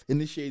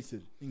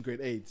 Initiated in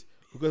grade 8.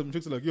 Because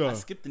chicks are like, yo. I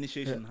skipped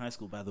initiation in high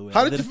school, by the way.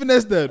 How did you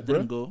finesse that, bro? I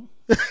didn't go.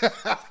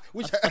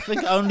 I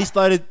think I only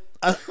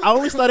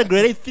started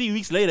grade 8 3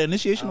 weeks later.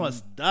 Initiation was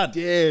done.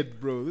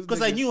 Dead, bro.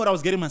 Because I knew what I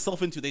was getting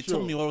myself into. They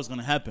told me what was going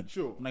to happen.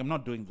 Sure. I'm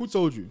not doing this. Who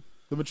told you?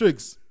 The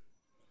matrix?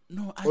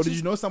 No, did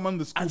you know someone in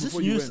the school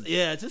before you went?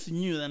 Yeah, I just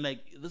knew that like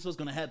this was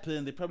going to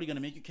happen. They're probably going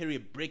to make you carry a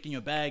brick in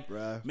your bag,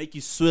 bruh. Make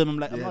you swim. I'm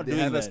like, I'm not doing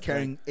that. They had us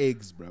carrying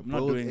eggs, bro.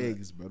 Boiled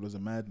eggs, bro. It was a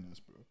madness,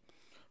 bro.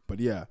 But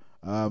yeah,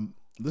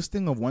 this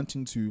thing of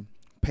wanting to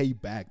pay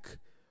back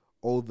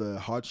all the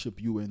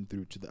hardship you went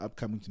through to the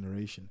upcoming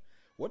generation,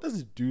 what does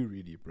it do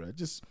really, bro?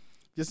 Just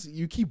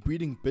you keep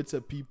breeding bitter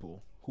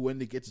people who, when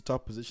they get to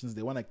top positions,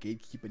 they want to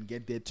gatekeep and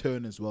get their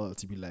turn as well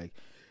to be like,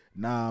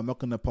 nah, I'm not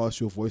going to pass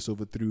your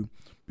voiceover through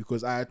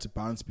because I had to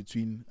bounce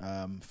between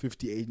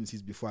 50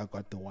 agencies before I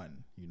got the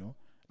one, you know?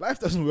 Life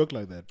doesn't work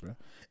like that, bro.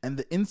 And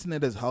the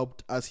internet has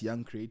helped us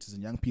young creators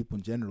and young people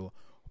in general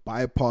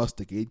bypass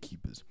the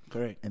gatekeepers.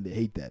 Correct. And they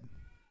hate that.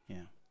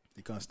 Yeah.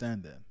 They can't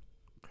stand that.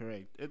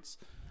 Correct. It's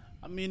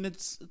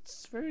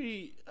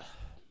very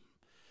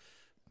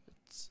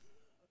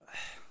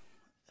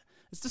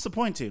it's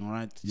disappointing,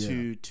 right?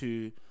 Yeah.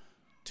 To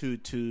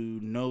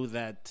know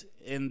that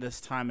in this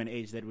time and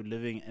age that we're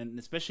living, and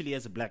especially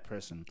as a black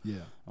person,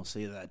 I'll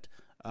say that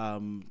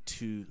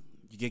you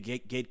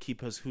get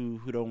gatekeepers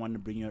who don't want to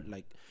bring you,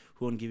 like,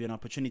 who won't give you an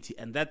opportunity,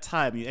 and that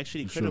time you're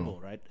actually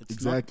credible, right?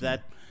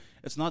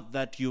 It's not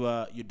that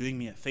you're doing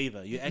me a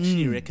favor. You're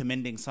actually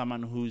recommending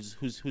someone who's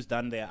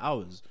done their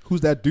hours. Who's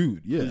that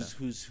dude? Yeah.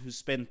 Who's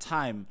spent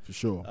time for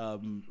sure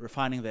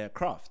refining their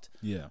craft.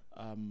 Yeah.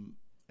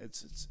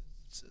 It's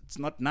it's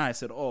not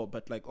nice at all.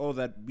 But like all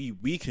that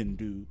we can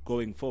do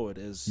going forward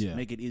is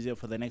make it easier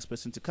for the next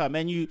person to come.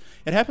 And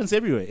it happens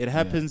everywhere. It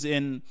happens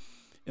in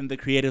the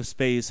creative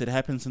space. It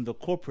happens in the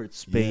corporate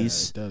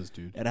space. Yeah, it does,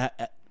 dude.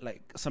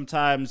 Like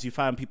sometimes you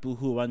find people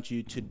who want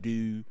you to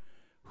do,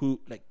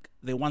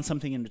 they want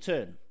something in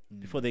return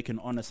before they can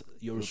honor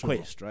your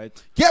request,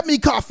 right? Get me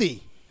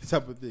coffee,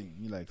 type of thing.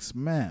 You're like,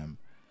 smam.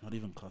 Not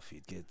even coffee.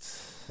 It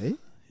gets. Hey,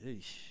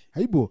 Eesh.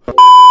 hey, bro.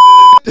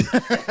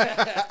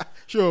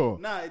 Sure.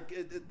 Nah,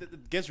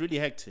 it gets really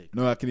hectic.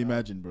 No, I can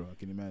imagine, bro. I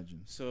can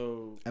imagine.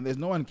 So, and there's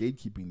no one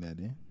gatekeeping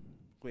that, eh?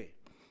 Wait.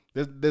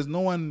 There's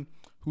no one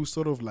who's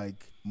sort of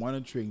like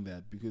monitoring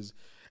that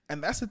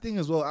and that's the thing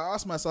as well. I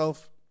ask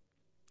myself,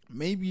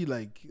 maybe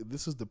like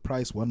this is the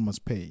price one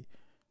must pay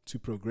to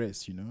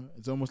progress, you know?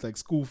 It's almost like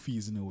school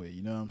fees in a way,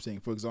 you know what I'm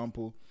saying? For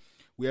example,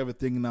 we have a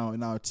thing now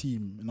in our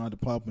team, in our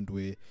department,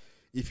 where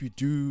if you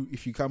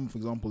come, for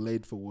example,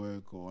 late for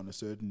work or on a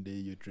certain day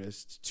you're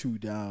dressed too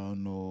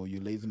down or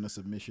you're late in a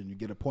submission, you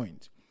get a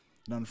point.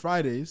 And on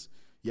Fridays,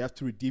 you have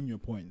to redeem your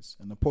points.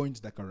 And the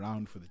points like a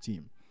round for the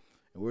team.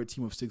 And we're a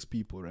team of 6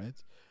 people,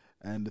 right?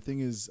 And the thing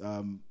is,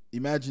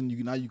 imagine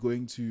you're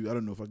going to, I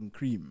don't know, fucking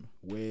Cream,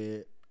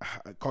 where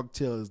a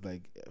cocktail is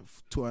like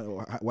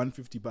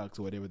 $150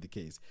 or whatever the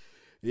case.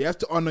 You have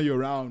to honor your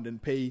round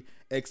and pay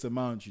X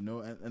amount, you know.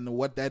 And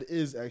what that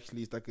is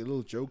actually is like a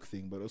little joke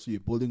thing, but also you're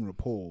building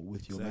rapport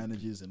with your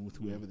managers and with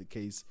whoever the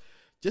case,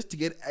 just to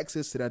get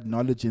access to that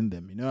knowledge in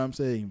them. You know what I'm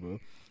saying, bro?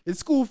 It's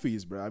school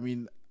fees, bro. I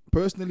mean,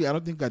 personally, I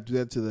don't think I do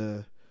that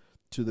to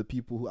the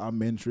people who I'm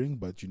mentoring,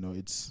 but you know,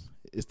 it's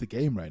the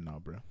game right now,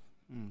 bro.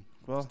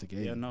 Well, it's the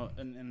game. Yeah, no,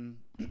 and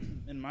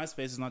in my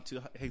space, it's not too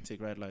hectic,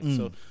 right? Like,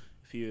 so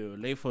if you're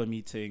late for a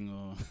meeting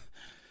or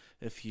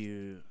if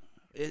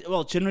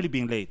generally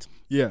being late.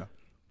 Yeah.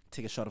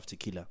 Take a shot of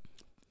tequila.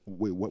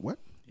 Wait, what?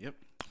 Yep.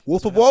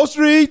 Wolf of Wall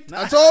Street.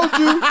 I told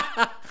you.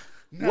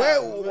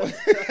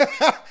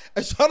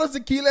 A shot of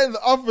tequila in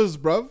the office,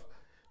 bruv.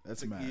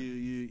 That's like mad.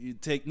 You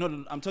take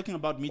I'm talking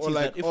about meetings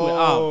like, that if we're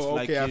out,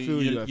 like okay, I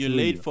feel you're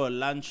late for a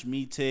lunch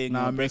meeting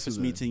or breakfast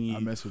meeting, I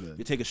mess with it.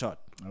 You take a shot.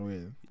 Oh yeah.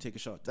 You take a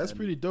shot. That's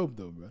pretty dope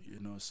though, bro. You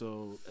know,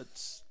 so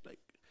it's like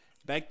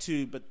back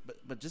to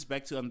just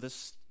back to on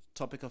this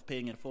topic of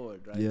paying it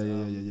forward, right?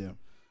 Yeah.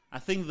 I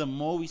think the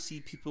more we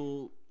see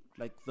people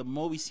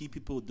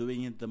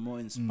doing it, the more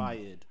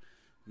inspired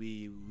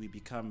we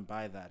become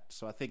by that.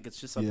 So I think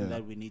it's just something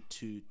that we need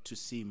to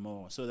see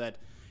more, so that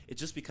it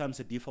just becomes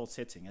a default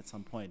setting at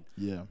some point.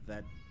 Yeah.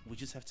 That we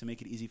just have to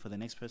make it easy for the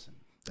next person.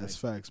 That's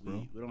facts,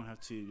 bro. We don't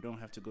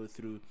have to go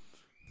through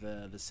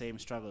the same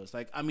struggles.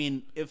 Like, I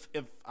mean, if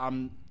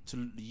I'm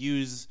to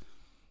use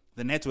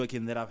the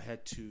networking that I've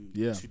had to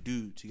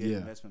do to get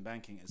investment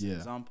banking as an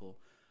example,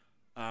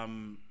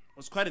 it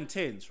was quite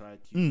intense,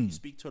 right? You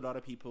speak to a lot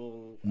of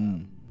people.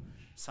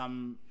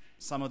 Some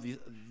of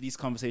these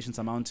conversations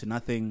amount to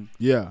nothing.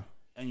 Yeah.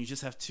 And you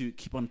just have to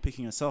keep on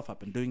picking yourself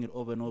up and doing it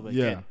over and over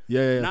again.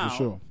 Yeah, now, for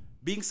sure.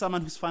 Being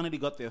someone who's finally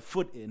got their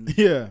foot in,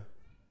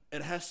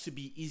 it has to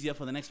be easier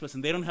for the next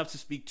person. They don't have to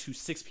speak to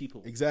 6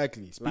 people.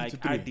 Exactly. Speak like to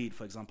 3. I did,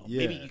 for example. Yeah.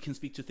 Maybe you can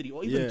speak to 3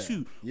 or even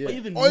 2 or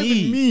even or me.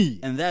 Even me.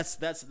 And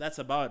that's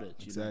about it.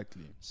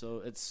 Exactly. You know?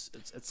 So it's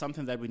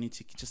something that we need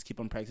to just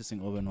keep on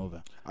practicing over and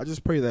over. I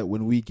just pray that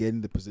when we get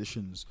in the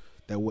positions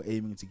that we're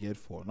aiming to get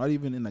for, not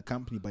even in a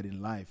company but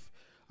in life,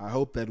 I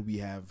hope that we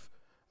have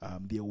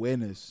the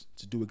awareness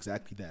to do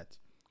exactly that.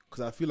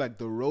 Because I feel like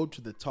the road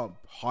to the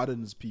top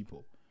hardens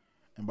people.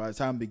 And by the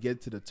time they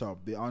get to the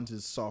top, they aren't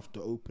as soft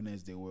or open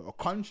as they were, or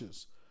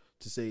conscious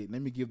to say,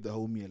 let me give the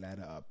homie a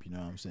ladder up. You know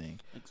what I'm saying?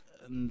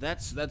 And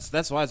that's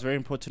why it's very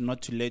important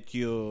not to let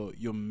your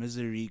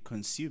misery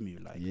consume you.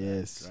 Like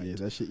yes, right?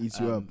 That should eat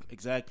you up.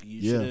 Exactly.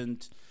 You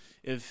shouldn't.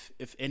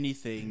 If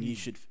anything, you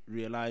should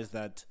realize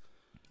that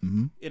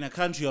in a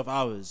country of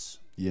ours,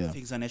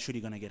 things are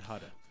naturally gonna get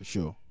harder. For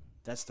sure.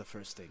 That's the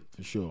first thing.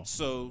 For sure.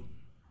 So,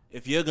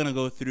 if you're gonna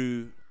go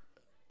through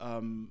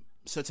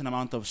certain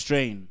amount of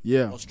strain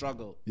or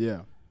struggle,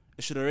 it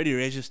should already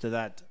register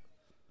that,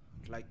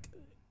 like,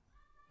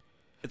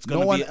 it's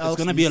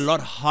gonna be a lot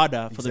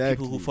harder for the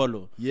people who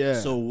follow. Yeah.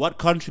 So, what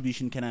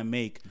contribution can I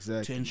make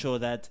to ensure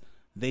that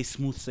they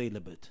smooth sail a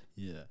bit?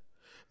 Yeah.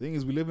 The thing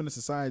is, we live in a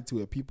society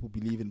where people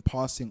believe in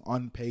passing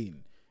on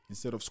pain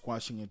instead of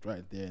squashing it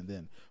right there and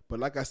then. But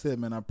like I said,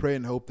 man, I pray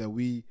and hope that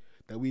we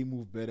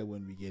move better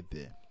when we get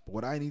there. But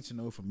what I need to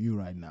know from you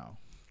right now,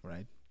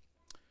 right?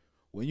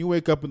 When you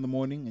wake up in the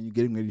morning and you're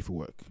getting ready for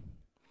work,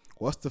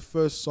 what's the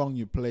first song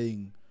you're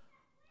playing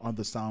on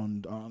the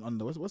sound on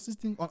the what's this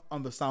thing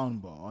on the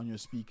sound bar on your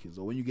speakers?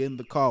 Or when you get in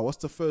the car, what's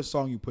the first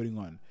song you're putting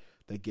on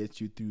that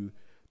gets you through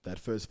that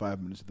first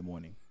 5 minutes of the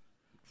morning?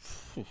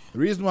 The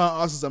reason why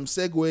I ask is I'm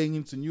segueing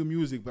into new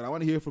music, but I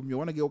want to hear from you. I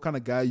want to get what kind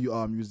of guy you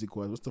are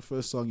music-wise. What's the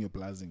first song you're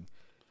blasting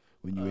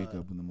when you wake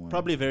up in the morning?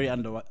 Probably a very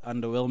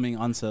underwhelming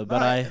answer,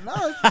 but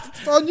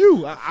it's on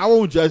you. I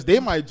won't judge.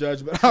 They might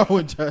judge, but I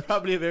won't judge.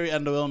 Probably a very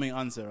underwhelming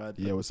answer, right?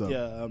 Yeah, what's up?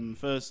 Yeah,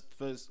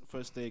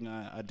 first thing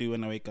I do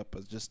when I wake up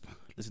is just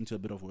listen to a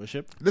bit of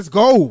worship. Let's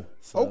go.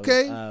 So,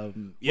 okay.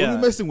 What are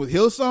we messing with?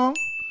 Hillsong?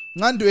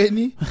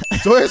 Nandweni.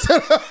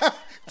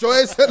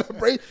 Joy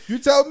celebrate. You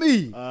tell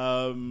me.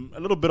 A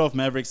little bit of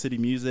Maverick City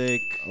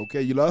music.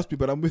 Okay, you lost me,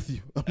 but I'm with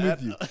you.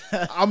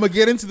 I'm gonna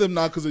get into them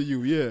now because of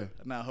you. Yeah.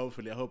 Now,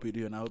 hopefully, I hope you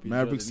do, and I hope you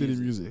Maverick enjoy the City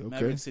music. Okay.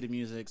 Maverick City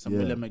music. Some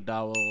William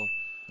McDowell.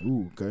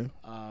 Ooh, okay.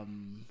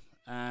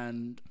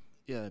 And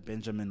yeah,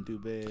 Benjamin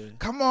Dube.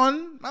 Come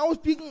on, I was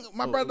speaking,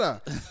 my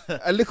brother.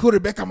 A little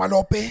Rebecca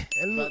Malope.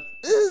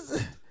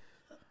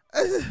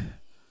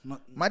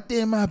 Not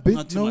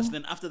too much.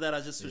 Then after that,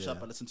 I just switch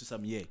up. I listen to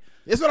some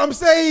That's what I'm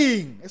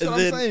saying.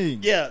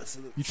 Yeah, so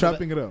You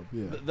trapping it up.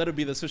 Yeah. that'll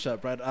be the switch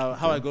up, right?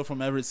 How I go from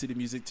Maverick City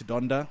music to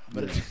Donda.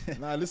 But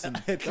Nah, listen.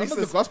 At That's least not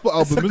the it's- gospel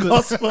album, it's a is it?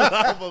 gospel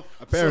album.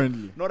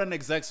 Apparently. So, not an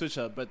exact switch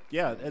up, but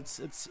yeah,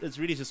 it's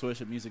really just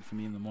worship music for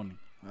me in the morning.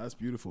 That's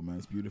beautiful, man.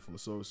 It's beautiful.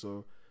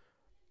 So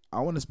I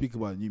want to speak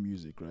about new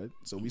music, right?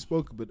 So we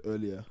spoke a bit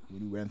earlier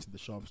when we went to the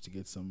shops to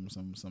get some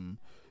some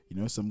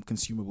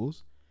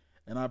consumables,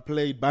 and I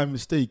played by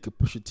mistake a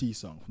Pusha T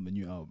song from the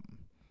new album.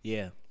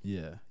 Yeah.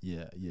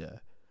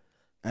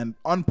 And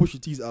on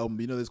Pusha T's album,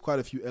 there's quite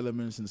a few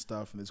elements and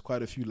stuff, and there's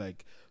quite a few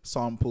like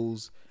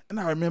samples. And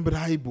I remembered,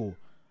 Haibo,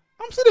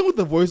 I'm sitting with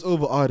the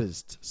voiceover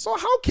artist, so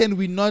how can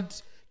we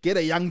not get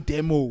a young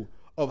demo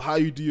of how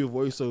you do your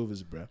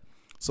voiceovers, bruh?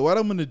 So what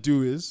I'm gonna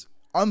do is,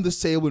 on the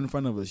table in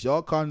front of us,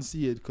 y'all can't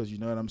see it because you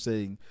know what I'm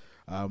saying.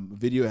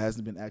 Video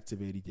hasn't been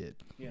activated yet.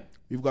 Yeah.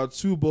 We've got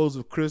 2 bowls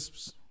of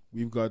crisps.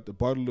 We've got a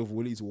bottle of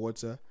Willie's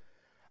water.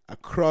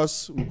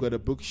 Across, we've got a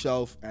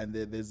bookshelf, and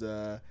there's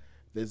a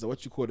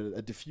what you call it,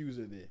 a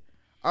diffuser there.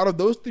 Out of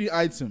those 3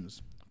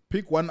 items,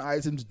 pick one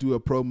item to do a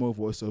promo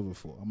voiceover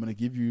for. I'm gonna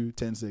give you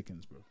 10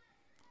 seconds, bro.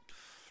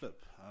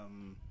 Flip.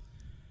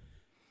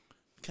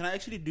 Can I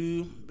actually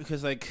do,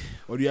 because like,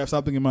 Or do you have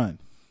something in mind?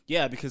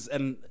 yeah, because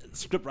and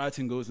script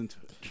writing goes into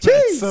it.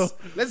 Jeez! So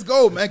Let's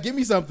go, man. Give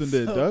me something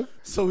then, dog.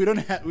 so we don't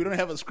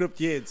have a script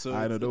yet. So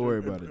I know, don't worry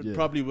about it, yeah.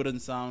 Probably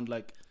wouldn't sound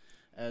like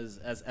as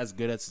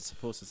good as it's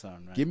supposed to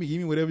sound, right? Give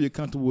me whatever you're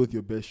comfortable with,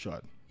 your best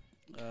shot.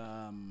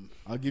 I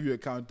I'll give you a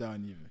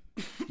countdown even.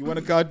 You want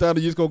a countdown or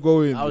you just gonna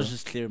go in? was bro?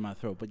 just clearing my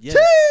throat, but yeah.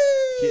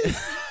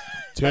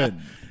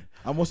 10.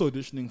 I'm also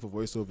auditioning for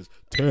voiceovers.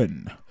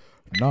 10,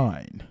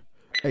 9,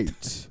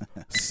 8,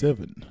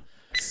 7,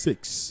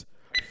 6,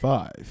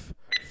 5,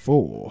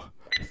 4,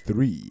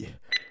 3,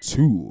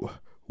 2,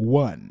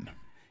 1.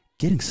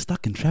 Getting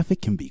stuck in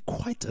traffic can be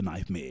quite a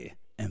nightmare,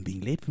 and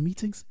being late for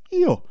meetings,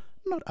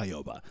 not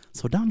Ayoba.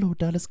 So download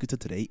Dialer Scooter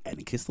today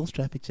and kiss those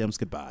traffic jams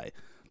goodbye.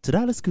 To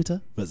Dialer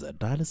Scooter, visit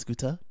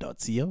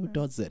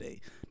dialerscooter.co.za.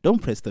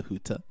 Don't press the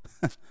hooter.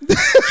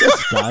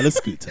 Just Dialer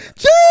Scooter.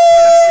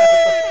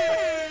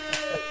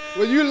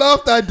 When you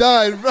laughed, I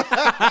died, bro.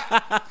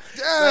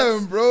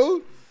 Damn,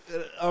 bro.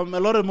 A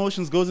lot of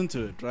emotions goes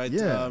into it, right?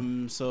 Yeah.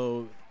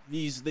 So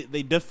these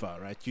they differ,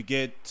 right? You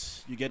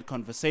get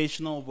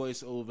conversational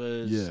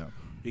voiceovers. Yeah.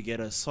 You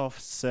get a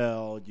soft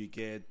sell. You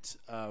get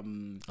A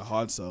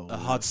hard sell. a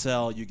hard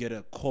sell. You get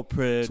a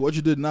corporate. So what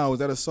you did now, was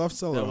that a soft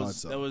sell or that a hard was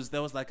sell?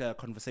 that was like a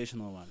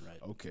conversational one, right?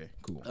 Okay,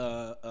 cool.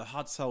 A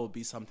hard sell would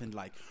be something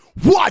like,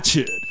 watch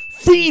it,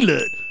 feel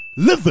it,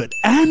 live it,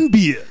 and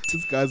be it.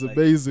 This guy's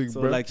amazing,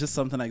 So bro. like just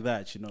something like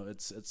that,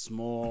 it's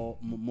more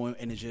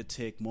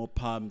energetic, more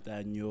pumped,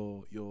 and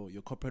your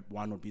corporate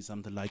one would be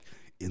something like,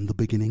 in the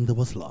beginning there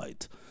was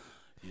light,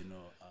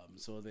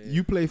 so they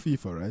You play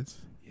FIFA, right?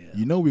 Yeah.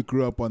 You know we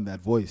grew up on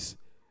that voice.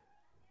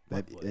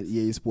 That What voice?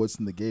 EA Sports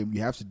in the game.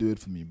 You have to do it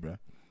for me, bro.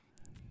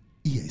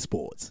 EA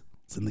Sports,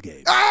 it's in the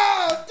game.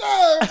 Ah,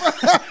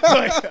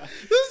 damn!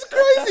 This is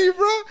crazy,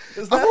 bro.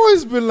 I've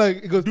always been like,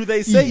 it goes, Do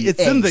they say it's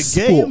in the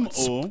game,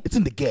 or it's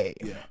in the game?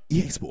 yeah,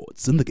 EA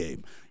Sports in the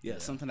game? Yeah,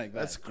 something like that.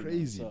 That's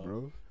crazy,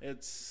 bro.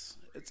 It's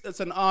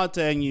an art,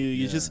 and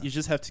you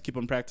just have to keep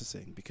on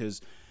practicing,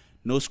 because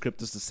no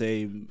script is the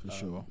same. For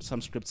sure.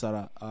 Some scripts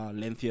are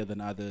lengthier than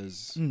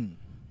others.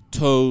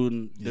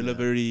 Tone,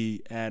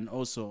 delivery, and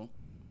also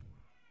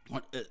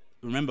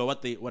remember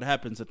what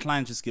happens. The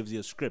client just gives you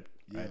a script,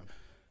 right,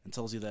 and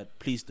tells you that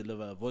please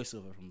deliver a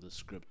voiceover from the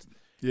script.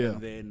 Yeah.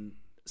 And then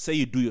say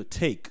you do your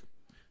take,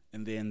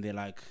 and then they're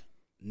like,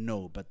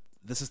 no, but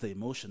this is the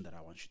emotion that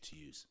I want you to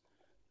use,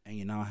 and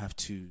you now have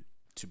to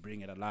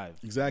bring it alive.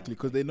 Exactly,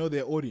 because they know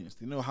their audience.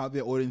 They know how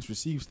their audience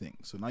receives things.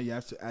 So now you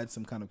have to add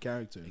some kind of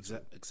character.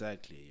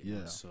 Exactly.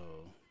 Yeah. So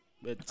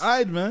it's All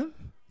right, man.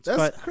 That's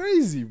quite-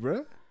 crazy,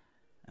 bro.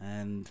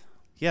 and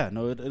yeah,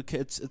 no,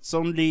 it's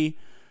only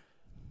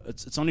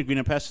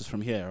greener pastures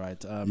from here,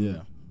 right?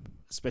 Yeah.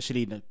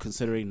 Especially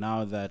considering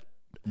now that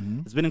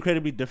Mm-hmm. it's been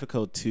incredibly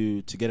difficult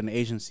to get an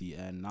agency,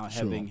 and now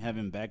Sure.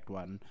 having backed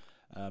one,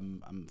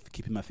 I'm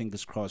keeping my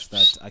fingers crossed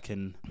that I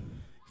can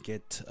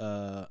get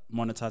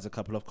monetize a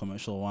couple of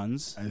commercial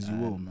ones. As you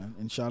will, man.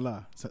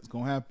 Inshallah. It's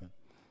going to happen.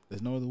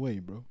 There's no other way,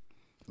 bro.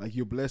 Like,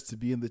 you're blessed to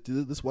be in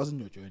this wasn't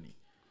your journey.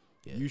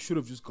 Yeah. You should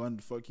have just gone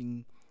to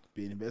fucking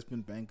be an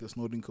investment banker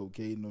snorting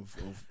cocaine of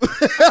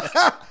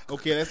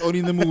okay, that's only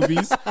in the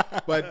movies.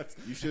 But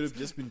you should have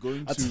just been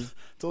going to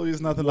Told you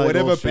it's nothing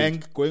whatever Wall Street.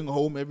 bank, going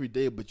home every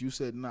day. But you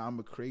said, nah, I'm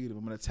a creative.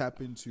 I'm going to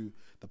tap into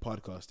the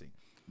podcasting.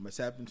 must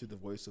tap into the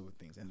voiceover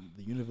things, and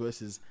the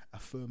universe is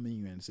affirming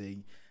you and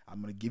saying,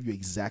 "I'm gonna give you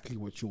exactly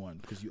what you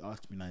want because you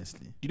asked me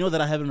nicely." Do you know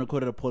that I haven't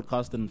recorded a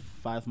podcast in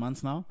 5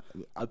 months now?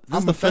 This I'm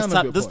is the a fan first of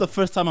time. your This is the pod.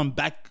 first time I'm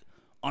back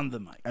on the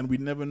mic. And we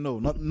never know.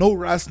 No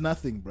rush,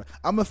 nothing, bro.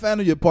 I'm a fan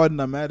of your pod,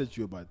 and I'm mad at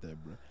you about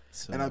that, bro.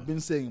 So, And I've been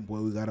saying,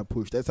 boy, we gotta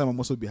push. That time I'm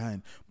also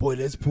behind. Boy,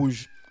 let's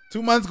push.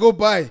 2 months go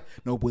by.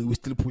 No, boy, we're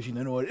still pushing.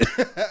 I know.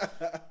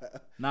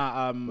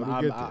 nah, But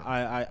we'll get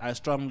there. I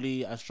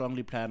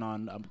strongly plan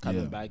on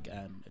coming Yeah. back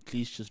and at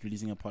least just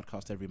releasing a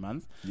podcast every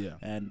month. Yeah.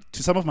 And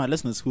to some of my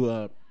listeners who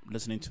are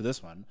listening to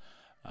this one,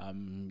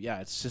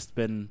 it's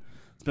been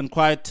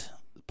quite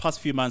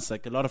past few months.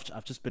 Like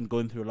I've just been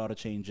going through a lot of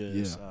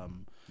changes.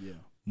 Yeah.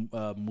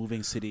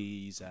 Moving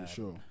cities and For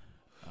sure.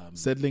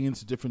 Settling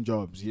into different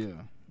jobs. Yeah.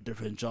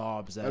 different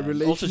jobs A and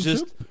relationship. also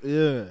just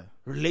Yeah.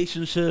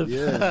 relationship.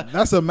 Yeah.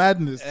 That's a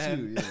madness too.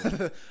 And-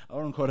 Yeah. I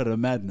wouldn't call it a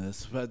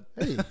madness, but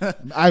Hey,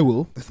 I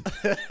will.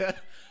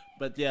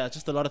 but yeah,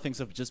 just a lot of things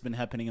have just been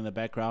happening in the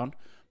background.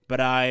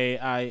 But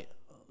I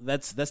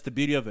that's the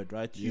beauty of it,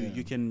 right? Yeah.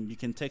 You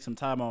can take some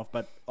time off,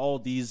 but all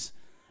these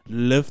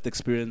lived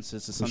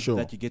experiences is something sure.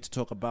 that you get to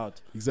talk about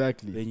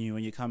Exactly.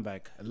 when you come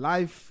back.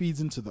 Life feeds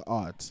into the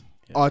art.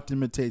 Yeah. Art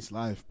imitates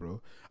life,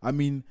 bro. I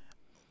mean,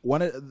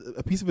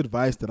 a piece of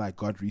advice that I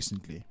got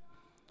recently.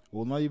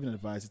 Well, not even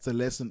advice. It's a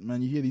lesson,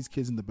 man. You hear these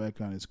kids in the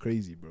background. It's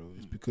crazy, bro.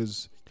 It's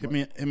because Hit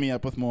me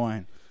up with more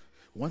wine.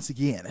 once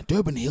again,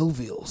 Durban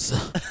Hillvilles,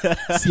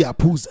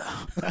 Siapuza.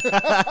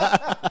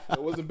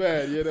 That wasn't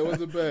bad. Yeah, that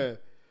wasn't bad.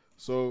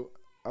 So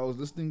I was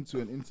listening to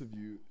an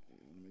interview.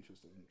 Let me make sure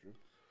it's not true.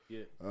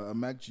 Yeah. A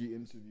Mac G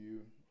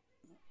interview.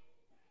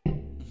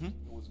 It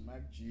was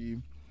Mac G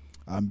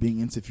being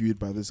interviewed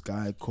by this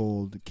guy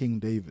called King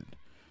David.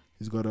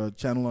 He's got a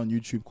channel on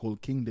YouTube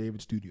called King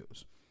David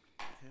Studios.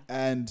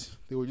 And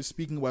they were just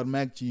speaking about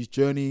Mac G's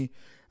journey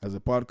as a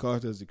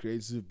podcaster, as a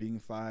creative, being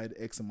fired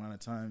X amount of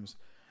times.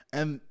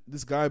 And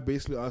this guy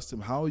basically asked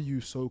him, how are you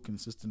so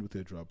consistent with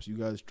your drops? You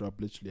guys drop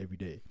literally every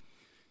day.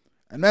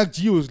 And Mac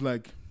G was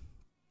like,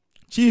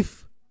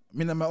 Chief, I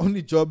mean, my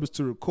only job is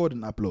to record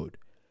and upload.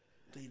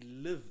 They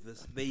live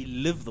this. They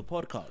live the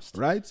podcast.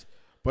 Right?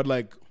 But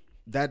like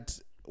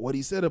what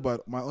he said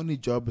about my only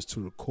job is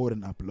to record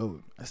and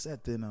upload. I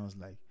sat there and I was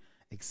like,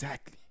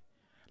 exactly.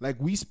 Like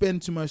we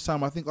spend too much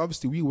time. I think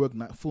obviously we work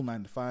full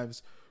 9 to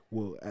 5s.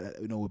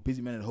 We're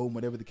busy men at home,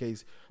 whatever the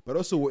case. But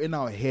also we're in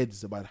our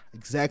heads about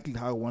exactly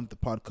how I want the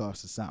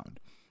podcast to sound.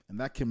 And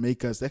that can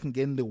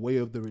get in the way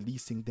of the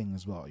releasing thing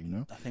as well, you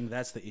know? I think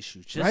that's the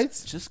issue.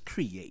 Right? Just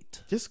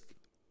create. Just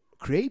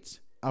create,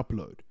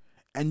 upload.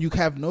 And you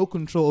have no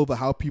control over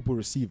how people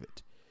receive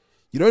it.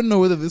 You don't know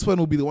whether this one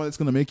will be the one that's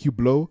going to make you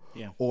blow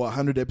or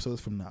 100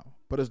 episodes from now.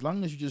 But as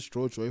long as you just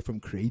draw joy from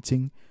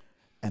creating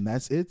and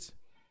that's it,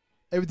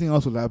 everything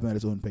else will happen at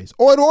its own pace.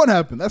 Or it won't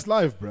happen. That's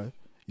life, bro.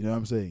 You know what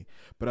I'm saying?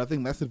 But I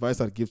think that's advice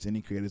I'd give to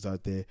any creators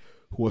out there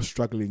who are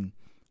struggling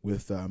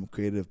with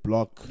creative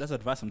block. That's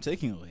advice I'm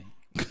taking away.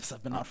 Because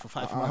I've been out for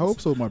 5 months. I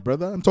hope so, my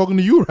brother. I'm talking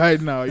to you right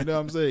now. You know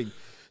what I'm saying?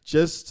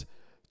 Just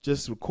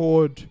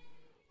record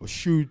or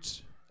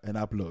shoot and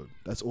upload.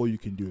 That's all you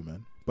can do,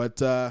 man.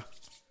 But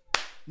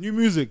new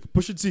music,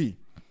 Pusha T.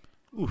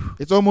 Oof.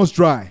 It's almost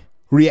dry.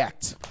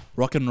 React.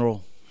 Rock and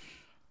roll.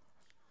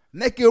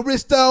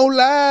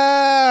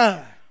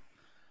 Nekiristola.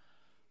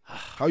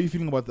 How are you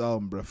feeling about the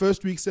album, bro?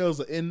 First week sales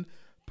are in.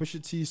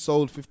 Pusha T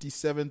sold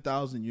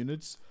 57,000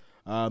 units.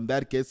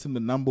 That gets him the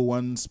number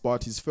one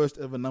spot. His first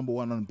ever number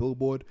one on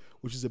Billboard,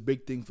 which is a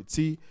big thing for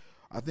T.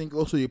 I think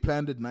also you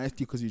planned it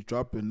nicely because he's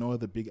dropping. No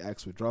other big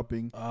acts were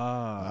dropping.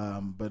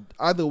 But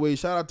either way,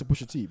 shout out to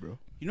Pusha T, bro.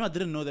 You know, I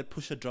didn't know that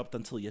Pusha dropped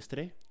until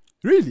yesterday.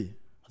 Really?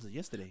 Was it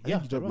yesterday? I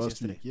think he dropped it was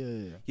last week.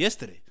 Yeah.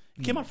 Yesterday.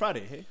 It came out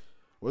Friday, hey?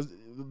 Was it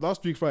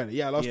last week Friday?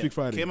 Yeah, last week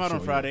Friday. Came out on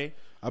Sure, Friday. Yeah.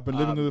 I've been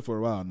living with it for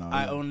a while now.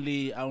 I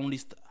only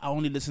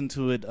listened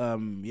to it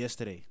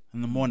yesterday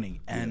in the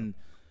morning, and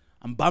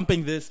I'm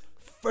bumping this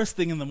first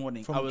thing in the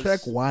morning. From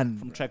track one.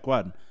 From track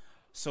one.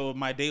 So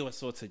my day was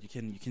sorted. You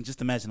can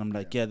just imagine. I'm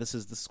like, this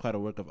is quite a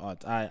work of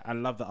art. I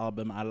love the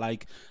album. I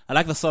like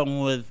the song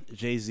with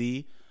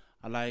Jay-Z.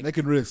 I like Neck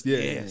and Wrist. Yeah,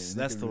 yes,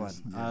 that's the one.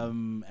 Yeah.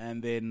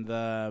 And then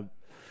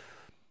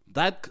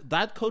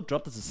that Code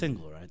dropped as a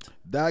single, right?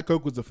 That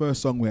Coke was the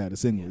first song we had, a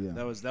single. Yeah,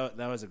 that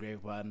was a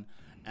great one,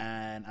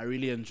 and I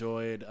really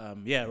enjoyed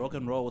Rock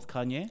and Roll with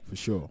Kanye. for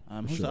sure.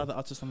 Who's the other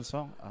artist on the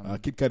song?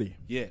 Kid Cudi.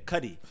 Yeah,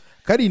 Cudi.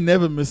 Cudi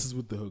never misses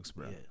with the hooks,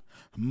 bro. Yeah.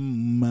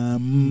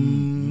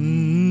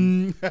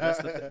 That's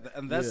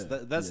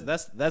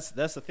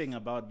the thing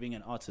about being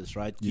an artist,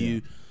 right? Yeah.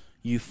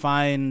 You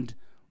find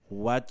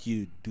what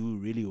you do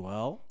really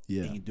well,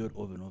 Yeah. and you do it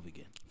over and over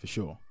again, For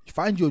sure. You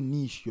find your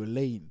niche, your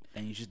lane,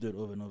 and you just do it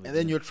over and over. and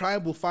then your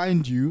tribe will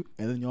find you,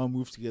 and then you all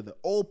move together.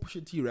 All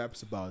Pusha T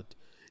raps about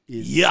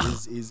is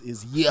Yuck. is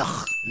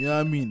yuck. You know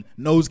what I mean?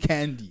 Nose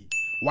candy,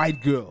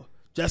 white girl,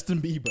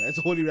 Justin Bieber. That's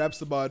all he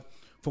raps about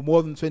for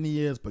more than 20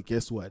 years. But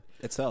guess what?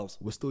 it sells.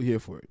 We're still here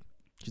for it.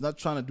 She's not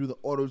trying to do the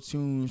auto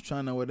tunes,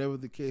 trying to whatever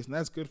the case, and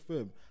that's good for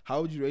him.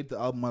 How would you rate the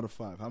album out of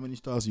 5? How many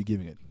stars are you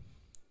giving it?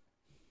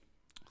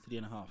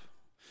 3.5.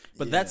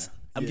 But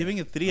I'm giving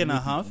it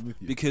 3.5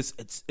 because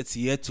it's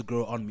yet to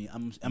grow on me.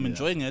 I'm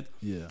enjoying it.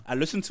 Yeah. I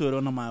listened to it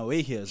on my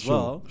way here as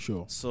well.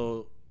 Sure.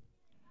 So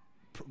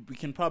we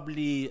can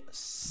probably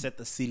set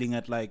the ceiling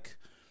at like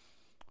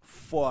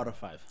 4 out of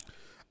 5.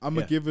 I'm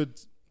gonna give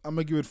it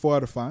 4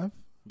 out of 5.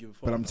 Give it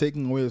 4 But out I'm of 5.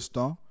 taking away a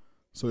star,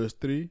 so it's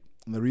 3.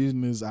 And the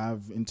reason is I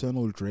have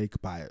internal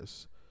Drake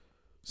bias.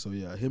 So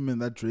yeah, him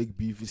and that Drake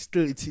beef is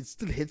still it's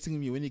still hitting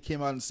me. When he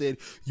came out and said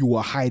you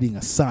were hiding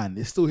a son,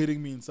 it's still hitting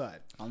me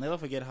inside. I'll never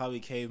forget how he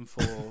came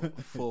for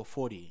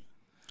 40.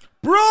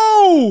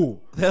 Bro,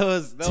 That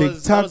was a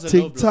low blow.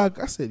 TikTok.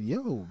 I said,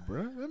 yo,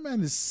 bro, that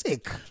man is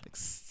sick. Like,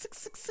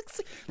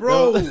 sick.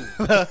 Bro.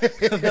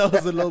 That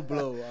was a low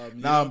blow.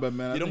 But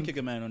man, you I don't think- kick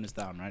a man on his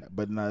down, right?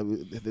 But now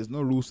there's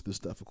no rules to this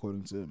stuff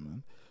according to him,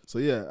 man. So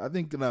yeah, I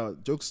think now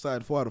jokes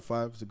aside, 4 out of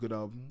 5. It's a good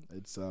album.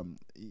 It's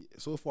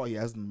so far he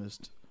hasn't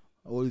missed.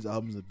 All these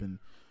albums have been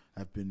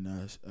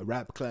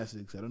rap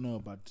classics. I don't know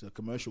about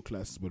commercial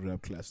classics, but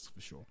rap classics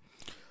for sure.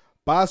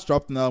 Bass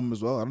dropped an album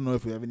as well. I don't know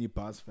if we have any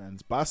Bass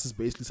fans. Bass is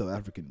basically South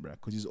African, bro,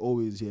 because he's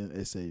always here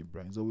in SA,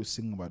 bro. He's always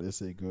singing about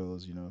SA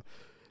girls, you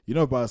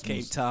know Bass.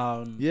 Cape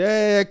Town.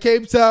 Yeah,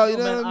 Cape Town. You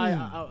know man, what I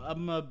mean?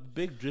 I'm a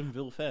big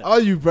Dreamville fan. Are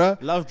you, bro?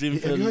 Love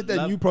Dreamville. Have you heard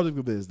that new project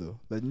of theirs though?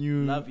 That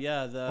new. Love,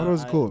 yeah. What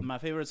was it called? My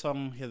favorite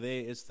song here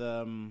there is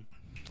the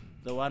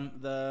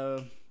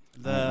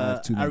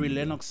have too many, Ari bro.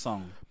 Lennox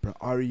song. Bro,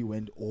 Ari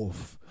went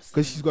off What's the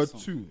because she's got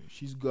song? 2.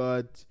 She's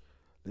got.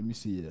 Let me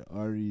see here.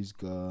 Ari's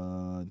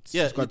got.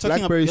 Yeah, she's got you're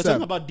Blackberry talking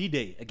Sap. about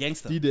D-Day, a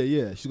gangster. D-Day,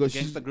 yeah. She's got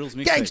Gangsta Grills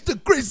mixtape. Gangster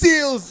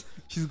Grizzles.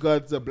 She's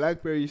got the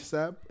Blackberry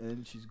Sap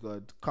and she's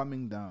got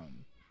Coming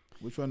Down.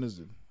 Which one is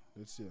it?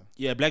 Let's see.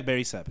 Yeah,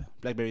 Blackberry Sap.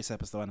 Blackberry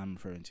Sap is the one I'm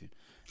referring to.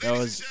 That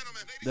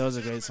was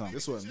a great song.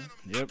 This one. Huh?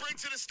 Yep. Bring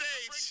to the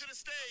stage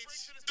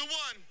the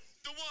one,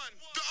 the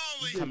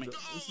only. Coming.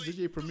 This is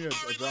DJ Premier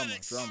drama. No?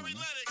 This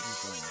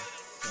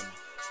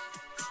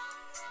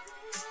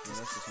Yeah,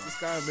 that's the song. This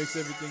guy makes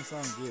everything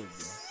sound good,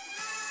 bro.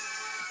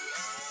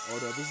 Oh,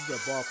 no, this is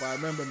a bar. I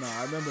remember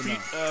now.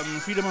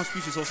 Freedom of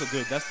Speech is also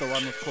good. That's the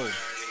one with Cole.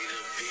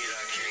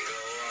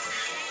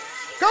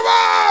 Come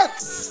on!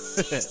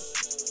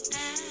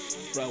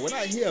 Bro, when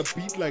I hear a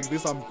beat like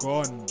this, I'm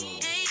gone, bro.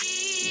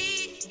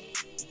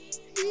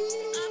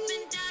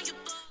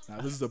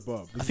 Nah, this is a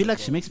bar. I feel like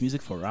she makes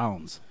music for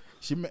rounds.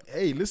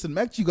 Hey, listen,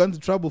 Mac G got into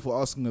trouble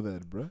for asking her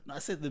that, bro. No,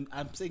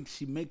 I'm saying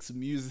she makes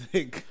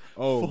music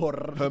Oh, for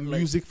her like,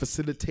 music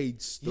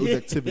facilitates those Yeah.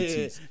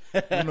 activities.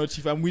 You know,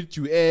 Chief, I'm with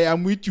you. Hey,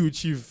 I'm with you,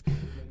 Chief.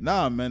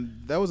 Nah,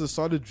 man, that was a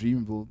solid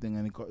Dreamville thing,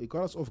 and it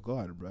got us off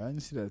guard, bro. I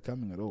didn't see that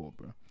coming at all,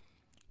 bro.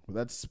 But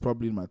that's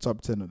probably in my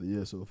top 10 of the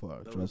year so far.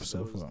 That Dropped was, so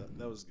that, was, far. that,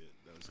 that was good.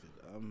 That was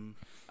good.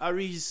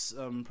 Ari's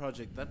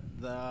project,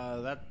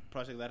 that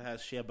project that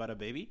has Shea Butter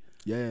Baby,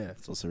 Yeah.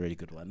 it's also a really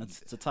good one.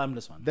 It's a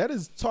timeless one. That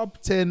is top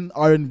 10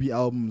 R&B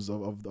albums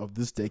of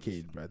this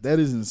decade, bro. That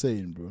is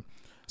insane, bro.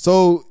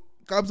 So,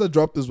 Kabza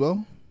dropped as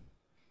well.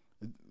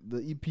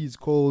 The EP is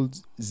called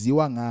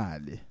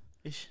Ziwangale.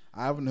 Ish.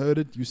 I haven't heard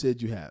it. You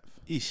said you have.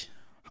 Ish.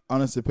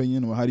 Honest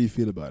opinion, or how do you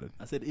feel about it?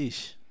 I said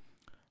ish.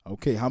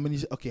 Okay, how many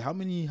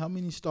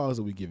stars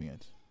are we giving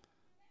it?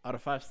 Out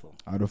of 5 still.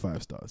 Out of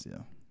 5 stars, yeah.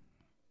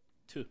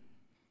 2.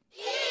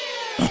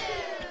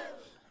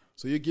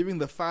 So you're giving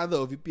the father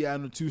of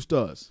Ipiano 2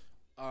 stars?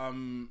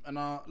 And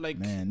like,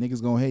 Man,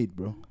 niggas gonna hate,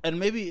 bro. and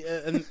maybe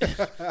and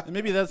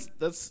maybe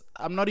that's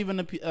I'm not even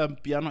a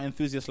piano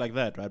enthusiast like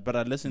that, right? But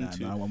I listen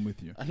to I'm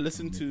with you. I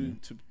listen I'm with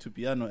you. to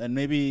piano, and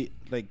maybe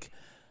like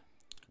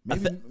I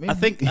Maybe-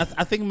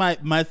 think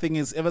my thing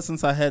is, ever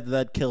since I heard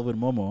that Kelvin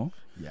Momo,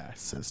 Yeah,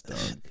 sister.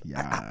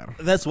 Yeah.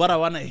 that's what I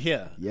want to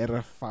hear.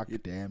 Yeah, fuck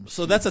damn.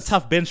 So that's a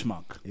tough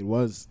benchmark. It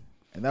was.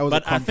 And that was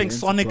But a I think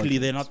comprehensive sonically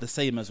project. they're not the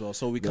same as well,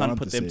 so we They're can't not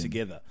put the them same.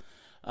 together.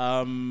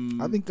 I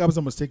think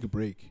Kabza must take a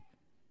break.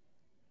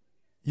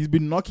 He's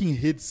been knocking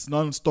hits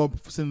non-stop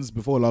since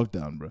before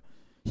lockdown, bro.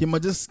 He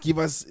must just give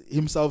us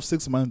himself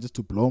 6 months just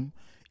to blow,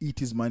 eat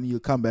his money, he'll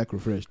come back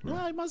refreshed, bro.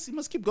 No, he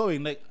must keep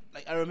going. Like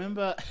I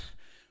remember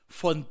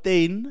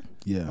Fontaine.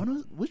 Yeah.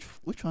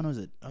 Which one was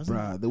it?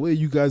 Bruh, the way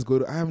you guys go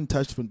to, I haven't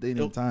touched Fontaine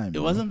in time. It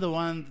bro. wasn't the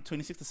one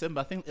 26th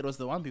December. I think it was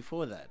the one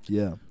before that.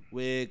 Yeah,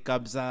 Where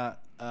Kabza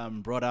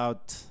brought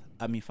out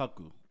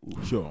Amifaku.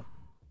 sure.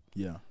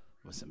 Yeah.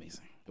 It was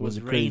amazing. It Was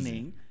was it crazy?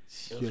 raining.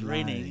 It was You're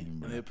raining. lying, And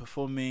bro. they were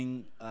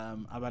performing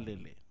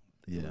Abalele.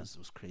 Yeah. It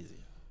was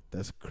crazy.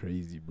 That's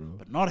crazy, bro.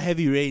 But not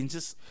heavy rain,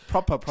 just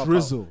proper.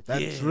 Drizzle. That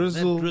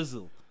drizzle. That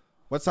drizzle.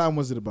 What time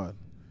was it about?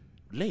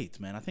 Late,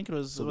 man. I think it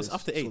was there's-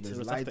 after 8. there's it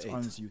was lights after 8.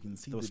 on so you can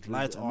see There the was drizzle.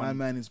 lights And My on.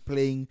 man is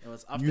playing It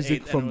was after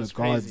music 8 from and it the was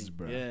gods, crazy.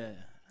 bro. Yeah.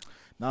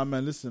 Nah,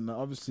 man, listen,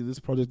 obviously this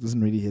project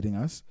isn't really hitting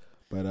us,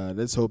 but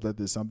let's hope that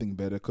there's something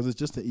better because it's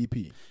just an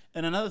EP.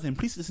 And another thing,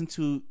 please listen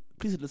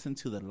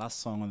to the last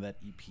song on that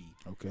EP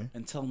Okay.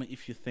 and tell me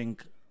if you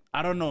think,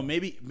 I don't know,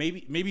 maybe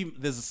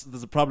there's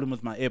a problem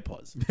with my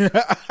AirPods.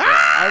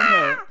 I don't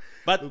know.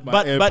 But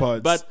My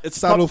AirPods. but it's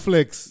Saddle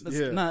Flex. it's,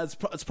 Yeah. nah,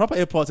 it's proper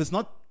AirPods. It's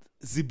not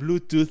the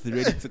Bluetooth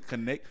ready to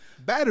connect.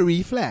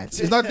 Battery flats.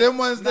 It's not them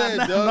ones there,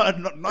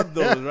 dog. not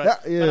those, right?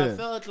 Yeah. But I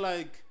felt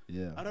like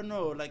Yeah. I don't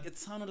know. Like it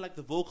sounded like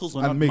the vocals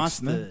were And not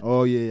mixed, mastered.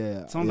 Oh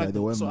yeah. It sounded like they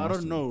weren't so. I don't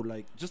mastered. know.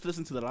 Like just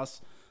listen to the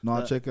last. No,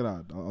 I'll check it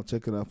out. I'll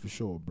check it out for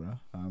sure,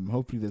 bruh.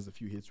 Hopefully there's a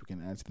few hits we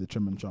can add to the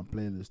Trim and Chomp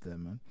playlist there,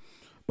 man.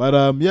 But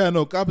yeah,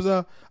 no,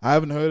 Kabza, I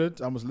haven't heard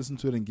it. I must listen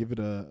to it and give it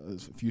a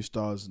few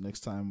stars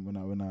next time when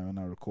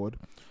I record.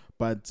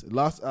 But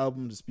last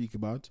album to speak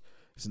about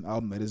is an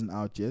album that isn't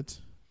out yet.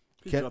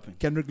 Who's dropping?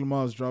 Kendrick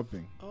Lamar is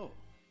dropping. Oh,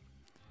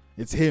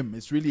 It's him.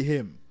 It's really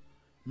him.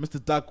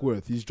 Mr.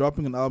 Duckworth. He's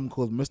dropping an album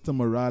called Mr.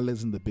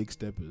 Morales and the Big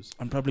Steppers.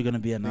 I'm probably gonna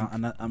be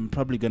I'm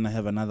probably gonna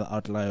have another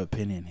outlier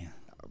opinion here.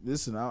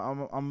 Listen,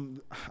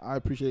 I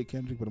appreciate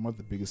Kendrick, but I'm not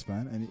the biggest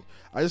fan, and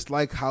I just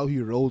like how he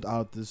rolled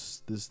out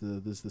this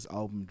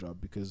album drop,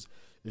 because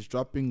it's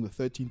dropping the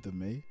 13th of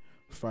May,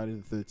 Friday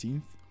the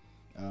 13th.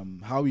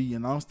 How he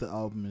announced the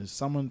album is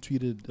someone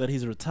tweeted That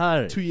he's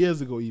retired. 2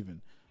 years ago, even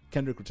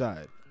Kendrick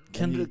retired. And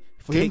Kendrick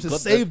for him to got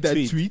save that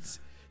that tweet,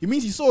 it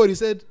means he saw it. He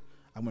said,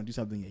 "I'm gonna do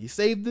something here." He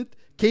saved it,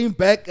 came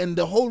back, and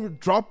the whole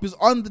drop is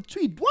on the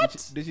tweet.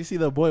 What? Did you see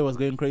the boy was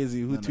going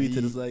crazy? Who No, tweeted?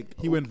 he- It's like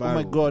he went Oh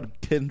my viral, god, man.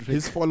 Kendrick.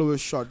 His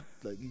followers shot,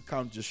 like, he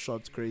count just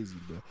shots crazy,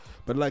 bro.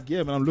 But like,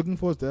 yeah, man, I'm looking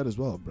forward to that as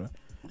well, bro.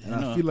 And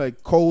I feel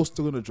like Cole's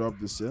still gonna drop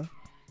this year.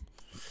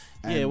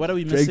 Yeah, And what are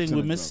we Drake's missing? gonna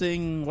We're drop.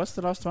 missing. What's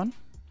the last one?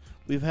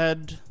 We've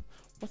had.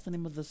 What's the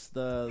name of this?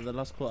 The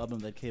last Cole album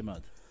that came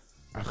out.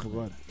 I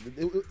forgot.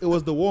 It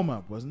was the warm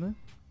up, wasn't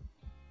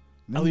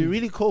it? Are we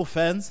really Cole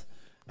fans?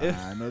 No,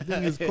 the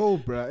thing is Cole,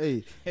 bro.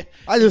 Hey,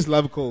 I just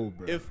love Cole,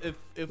 bro. If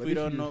But we if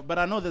don't you- know, but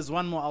I know there's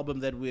one more album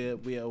that we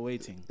are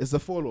awaiting. It's the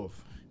fall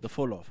off. The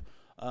Fall Off.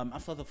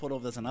 After the Fall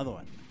Off, there's another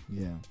one.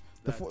 Yeah.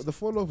 The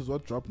fall off is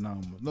what dropped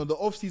now. No, the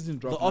off season The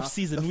dropped. off now.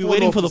 season. The We're fall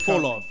waiting off for the is Fall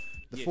coming. Off.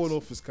 The Yes. fall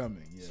off is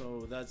coming. Yeah.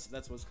 So that's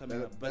what's coming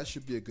that, up. But that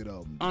should be a good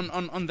album.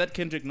 on that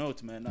Kendrick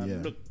note, man. Yeah.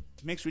 Look,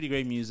 he makes really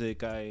great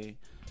music. I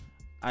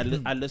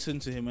listen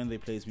to him when they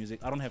play his music.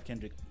 I don't have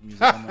Kendrick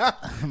music.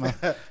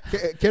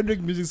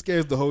 Kendrick music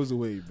scares the hoes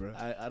away, bro.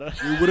 I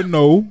don't. We wouldn't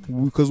know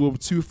because we're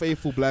two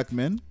faithful black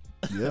men.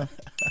 Yeah.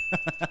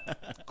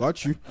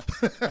 Got you.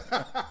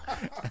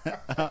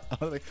 I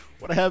was like,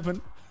 what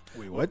happened?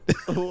 Wait, what?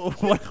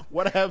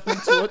 what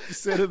happened to what you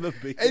said in the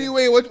beginning?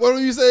 Anyway, what were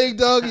you saying,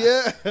 dog?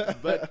 Yeah.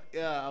 But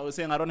yeah, I was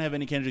saying I don't have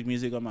any Kendrick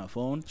music on my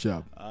phone.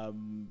 Sharp.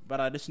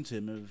 But I listen to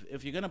him.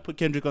 If you're gonna put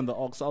Kendrick on the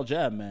aux, I'll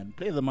jam, man.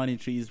 Play the Money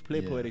Trees, play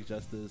Yeah. Poetic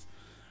Justice.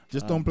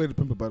 Just don't play the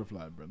Pimp a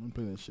Butterfly, bro. Don't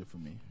play that shit for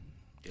me.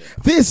 Yeah.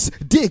 This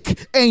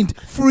dick ain't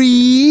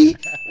free.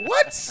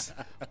 What?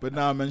 But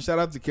nah, man. Shout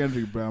out to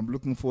Kendrick, bro. I'm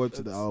looking forward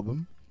to the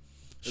album.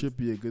 Should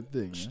be a good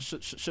thing. Yeah?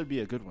 Should be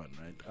a good one,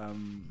 right?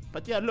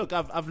 But yeah, look,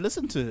 I've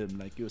listened to him.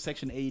 Like your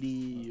Section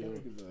 80.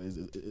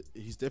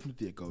 He's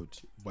definitely a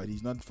goat, but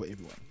he's not for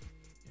everyone,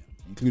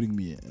 including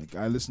me. Like,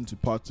 I listen to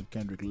parts of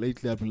Kendrick.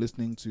 Lately, I've been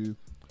listening to.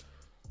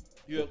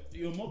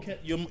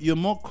 You're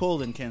more Cole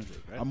than Kendrick,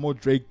 right? I'm more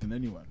Drake than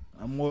anyone.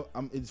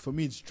 It's for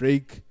me. It's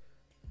Drake,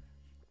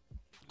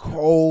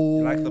 Cole,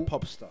 You like the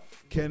pop star.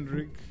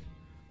 Kendrick.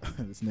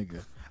 This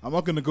nigga. I'm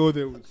not gonna go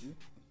there with you.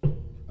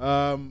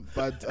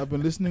 But I've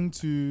been listening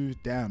to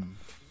Damn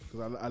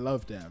because I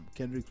love Damn.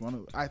 Kendrick's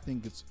I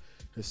think it's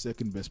his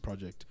second best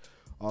project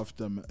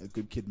after A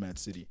Good Kid, Mad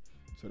City.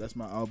 So that's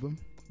my album.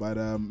 But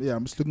yeah,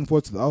 I'm just looking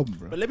forward to the album,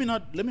 bro. But let me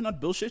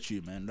not bullshit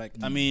you, man. Like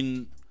I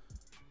mean,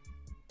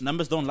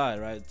 numbers don't lie,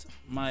 right?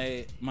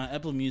 My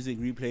Apple Music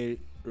replay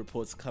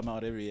reports come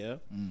out every year.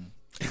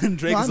 And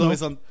Drake No, I is know.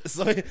 always on.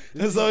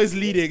 It's always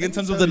leading in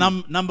terms of the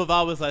number of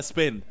hours I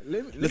spend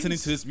Let me listening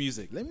to his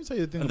music. Let me tell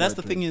you the thing. And that's the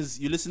about thing Drake. is,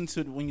 you listen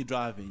to it when you're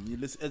driving. You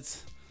listen.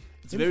 It's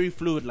very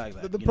fluid like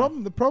that. The you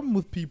problem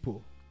with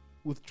people,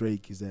 with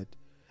Drake, is that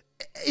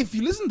if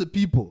you listen to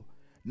people,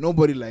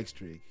 nobody likes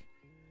Drake.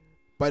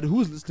 But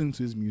who's listening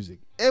to his music?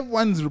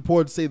 Everyone's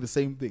reports say the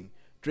same thing.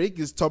 Drake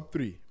is top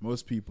 3,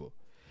 most people.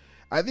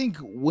 I think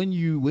when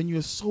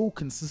you're so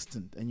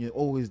consistent and you're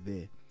always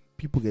there,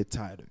 people get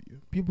tired of you.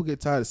 People get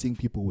tired of seeing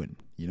people win.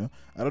 You know,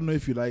 I don't know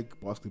if you like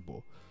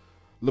basketball.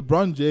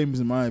 LeBron James,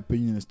 in my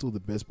opinion, is still the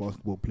best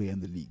basketball player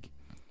in the league.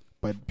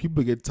 But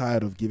people get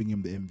tired of giving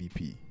him the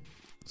MVP.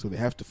 So they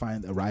have to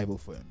find a rival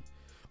for him.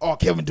 Oh,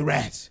 Kevin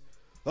Durant.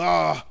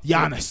 Oh,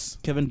 Giannis. know?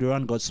 Kevin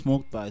Durant got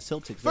smoked by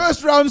Celtics.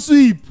 First round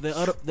sweep. They're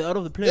out of the They're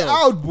playoffs.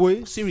 out,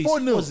 boy. Series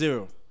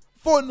 4-0.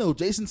 4-0. 4-0.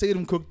 Jason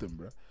Tatum cooked them,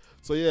 bro.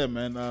 So yeah,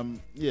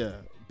 man. Yeah.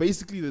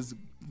 Basically, there's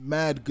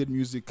mad good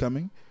music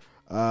coming.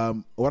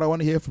 What I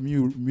want to hear from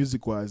you,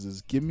 music-wise,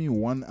 is give me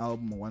one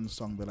album or one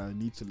song that I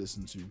need to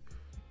listen to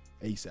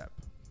ASAP.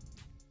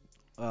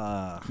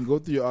 You can go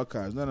through your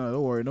archives. No,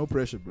 don't worry. No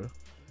pressure, bro.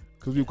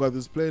 Because we've got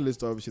this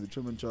playlist, obviously, the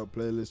Trim and Chop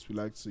playlist. We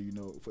like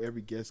to, for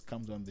every guest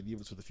comes on, they leave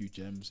us with a few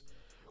gems.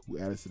 We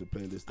add it to the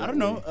playlist. I That don't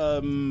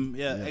know. way.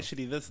 Yeah,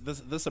 actually, this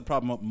is a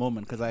problem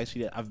moment because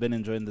I've been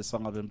enjoying this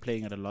song. I've been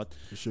playing it a lot.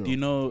 For sure. Do you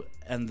know?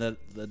 And the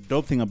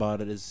dope thing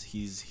about it is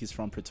he's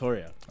from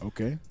Pretoria.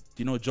 Okay. Do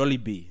you know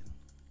Jollibee?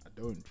 I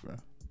don't, bro.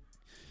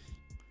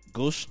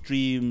 Go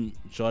stream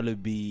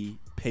Jollibee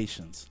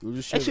Patience. You'll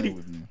just share Actually, that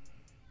with me.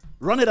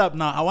 run it up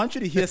now. I want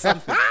you to hear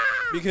something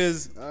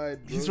because Alright,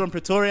 he's bro. from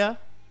Pretoria.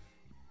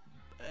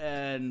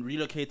 and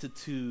relocated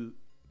to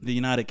the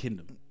United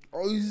Kingdom.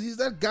 Oh, he's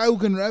that guy who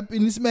can rap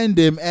in his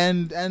Mandem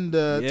and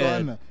Yeah,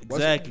 Twana.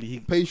 exactly. He-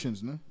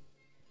 Patience, no?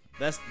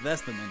 That's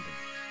the man.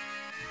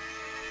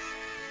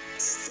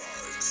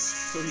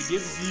 So he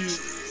gives you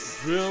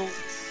drill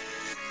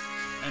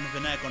and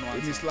vernac on one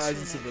And he side. slides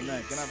into the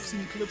neck. And I've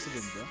seen clips of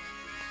him, bro.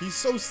 He's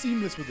so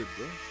seamless with it,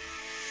 bro.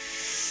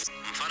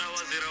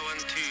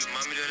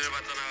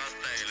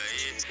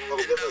 Oh,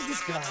 look at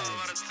this guy.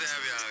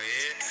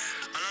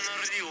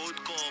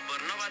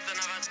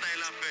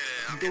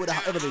 Do it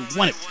however they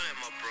want it.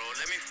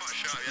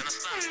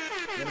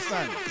 You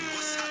understand?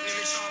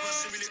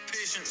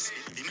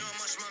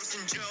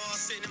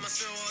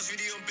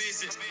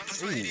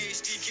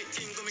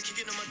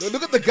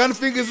 Look at the gun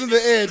fingers in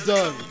the air,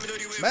 dog.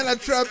 Man are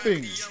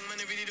trapping.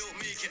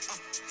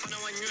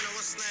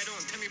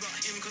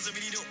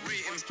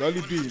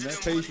 Jolly B, man,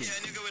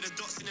 patience.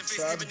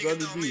 Shout out to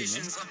Jolly B,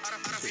 man.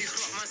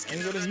 And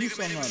he got a new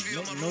song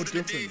out, no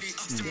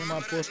difference. Came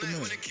out first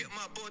minute.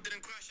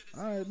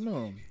 Alright,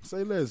 no.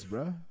 Say less,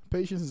 bro.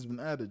 Patience has been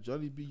added.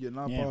 Jolly B, you're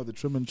now part of the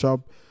Trim and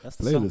Chop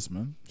playlist,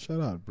 man.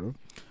 Shout out, bro.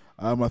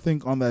 I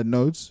think on that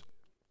note,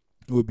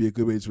 it would be a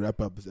good way to wrap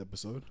up this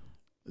episode.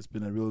 It's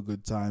been a real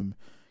good time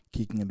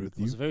kicking it with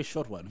you. It was a very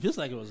short one. Feels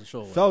like it was a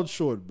short one. Felt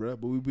short, bro,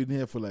 but we've been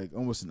here for like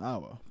almost an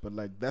hour. But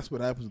like that's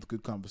what happens with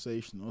good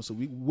conversation. Also,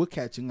 we're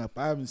catching up.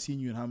 I haven't seen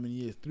you in how many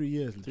years? 3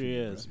 years. 3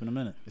 years. It's been a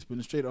minute. It's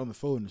been straight on the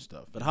phone and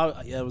stuff. But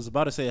I was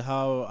about to say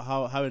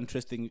how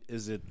interesting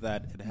is it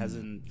that it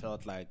hasn't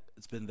felt like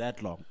it's been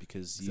that long,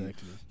 because you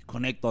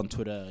connect on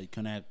Twitter, you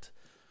connect,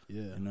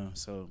 yeah, you know.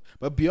 So,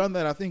 but beyond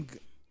that, I think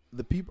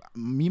the people,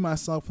 me,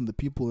 myself, and the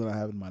people that I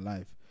have in my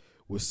life,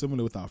 were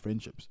similar with our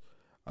friendships.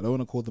 I don't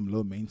want to call them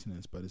low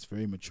maintenance, but it's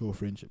very mature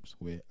friendships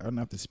where I don't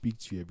have to speak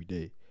to you every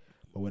day,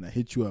 but when I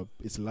hit you up,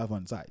 it's love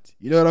on sight.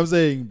 You know what I'm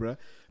saying, bruh?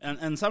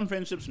 And some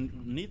friendships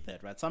need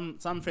that, right? Some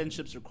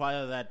friendships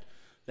require that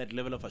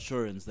level of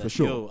assurance that, For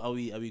sure. yo, are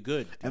we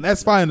good? And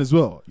that's fine as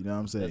well. You know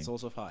what I'm saying? That's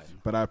also fine.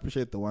 But I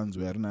appreciate the ones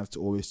where I don't have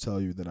to always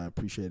tell you that I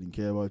appreciate and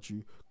care about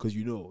you, because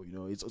you know,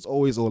 it's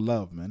always all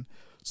love, man.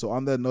 So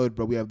on that note,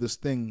 bro, we have this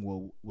thing.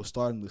 Well, we're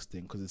starting this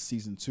thing because it's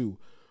season 2,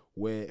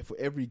 where for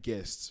every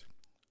guest,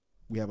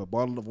 we have a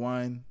bottle of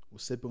wine. We're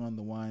sipping on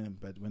the wine,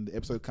 but when the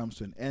episode comes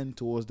to an end,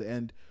 towards the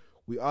end,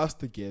 we ask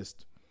the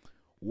guest,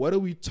 "What are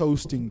we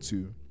toasting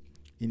to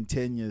in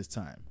 10 years'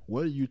 time?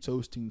 What are you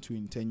toasting to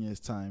in 10 years'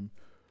 time?"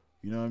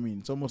 You know what I mean?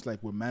 It's almost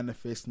like we're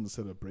manifesting the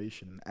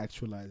celebration and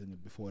actualizing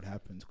it before it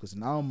happens, because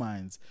in our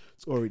minds,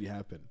 it's already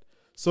happened.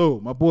 So,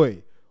 my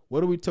boy,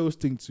 what are we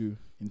toasting to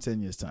in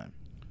 10 years' time?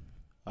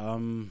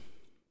 I'll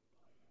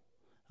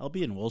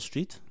be in Wall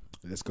Street.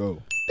 Let's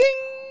go.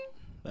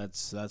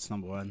 That's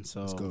number one.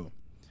 So Let's go.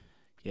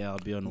 Yeah, I'll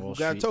be on Wall You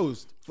Street. got to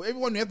toast. For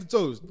everyone, you have to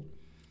toast.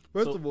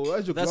 First of all,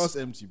 why's your glass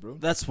empty, bro?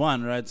 That's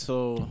one, right?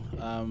 So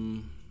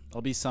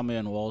I'll be somewhere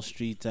on Wall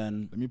Street,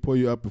 and let me pour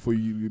you up before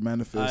you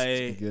manifest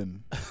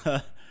again.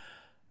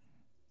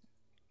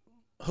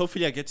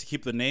 Hopefully I get to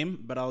keep the name,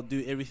 but I'll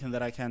do everything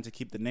that I can to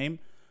keep the name.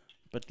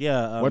 But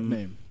yeah, what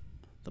name?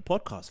 The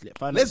podcast.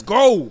 Let's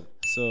go.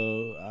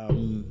 So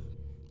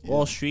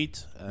Wall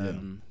Street.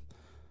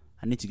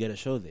 I need to get a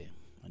show there.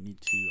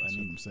 That's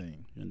what I'm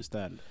saying. You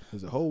understand?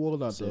 There's a whole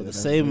world out there. The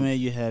same way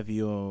you have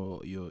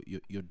your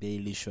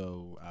daily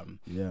show.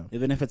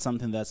 Even if it's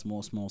something that's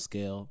more small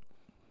scale,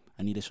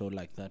 I need a show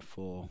like that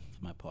for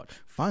my pod.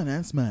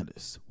 Finance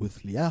Matters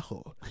with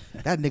Liajo.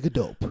 That nigga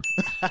dope.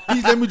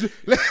 Please let me do.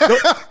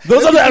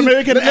 Those are the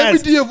American ads. Let me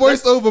do your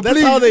voiceover,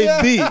 please. That's how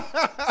they be.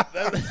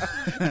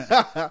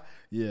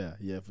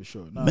 Yeah, for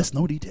sure. Miss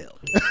no detail.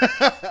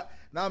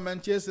 Nah, man,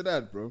 cheers to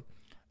that, bro.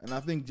 And I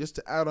think just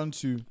to add on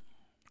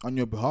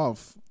your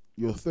behalf,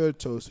 your third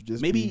toast would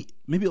just maybe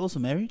also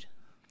married.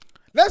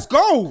 Let's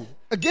go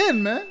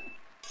again, man.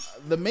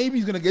 The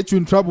maybe's gonna get you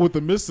in trouble with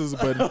the missus,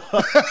 but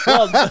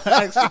well,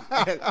 actually,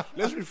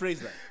 let's rephrase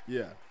that.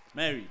 Yeah,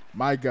 married.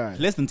 My guy.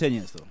 Less than 10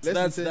 years though.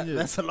 Less than 10 years.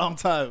 That's a long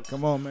time.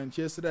 Come on, man.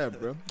 Cheers to that,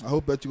 bro. I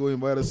hope that you go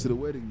invite us to the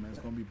wedding, man. It's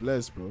gonna be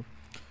blessed, bro.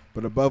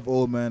 But above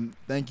all, man,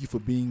 thank you for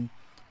being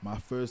my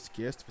first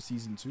guest for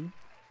season 2. You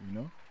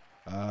know,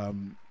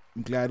 I'm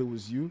glad it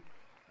was you.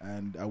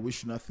 And I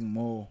wish you nothing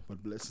more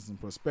but blessings and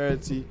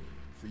prosperity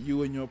for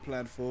you and your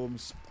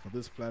platforms, for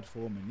this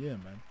platform. And yeah,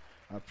 man,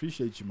 I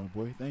appreciate you, my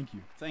boy. Thank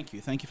you. Thank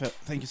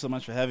you so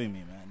much for having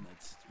me, man.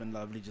 It's been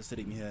lovely just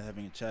sitting here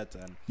having a chat.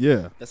 And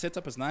yeah, the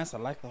setup is nice. I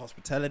like the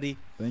hospitality.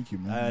 Thank you,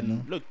 man.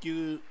 And look,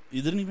 you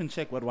didn't even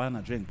check what wine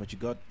I drink, but you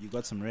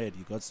got some red,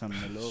 you got some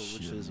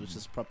Merlot, which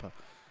is proper.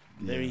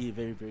 Very,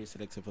 very, very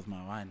selective with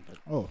my wine. But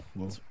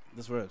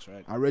this works,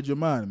 right? I read your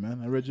mind,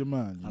 man. I read your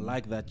mind. I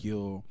like that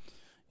your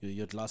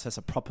glass has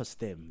a proper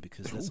stem,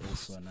 because that's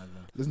also another.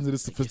 Listen to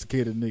this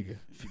sophisticated nigga.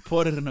 If you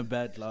poured it in a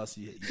bad glass,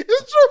 it's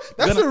true.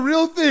 That's a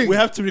real thing. We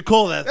have to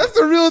recall that. That's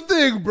a real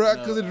thing, bro,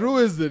 because it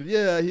ruins it.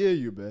 Yeah, I hear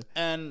you, man.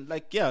 And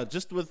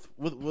just with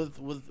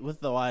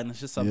the wine,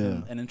 it's just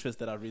something an interest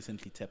that I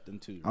recently tapped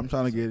into. I'm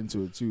trying to get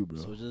into it too, bro.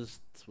 So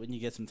just when you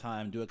get some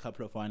time, do a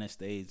couple of wine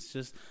estates.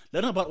 Just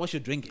learn about what you're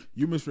drinking.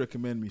 You must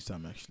recommend me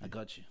some, actually. I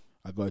got you.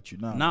 I got you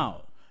now.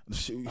 Now.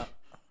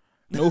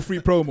 No free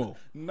promo.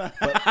 Nah.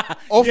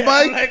 Off Yeah,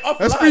 mic, like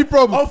that's offline. free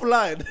promo.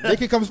 Offline. They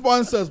can come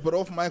sponsor us, but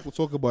off mic we'll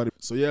talk about it.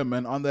 So yeah,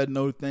 man. On that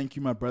note, thank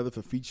you, my brother,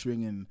 for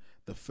featuring in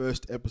the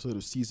first episode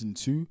of season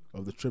 2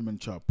 of the Trim and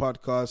Chop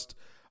podcast.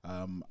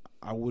 I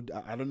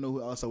don't know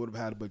who else I would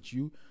have had but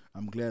you.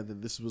 I'm glad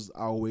that this was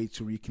our way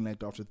to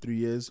reconnect after 3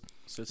 years.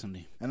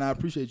 Certainly. And I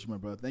appreciate you, my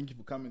brother. Thank you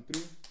for coming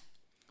through.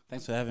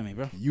 Thanks for having me,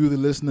 bro. You, the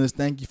listeners,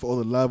 thank you for all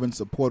the love and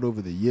support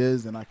over the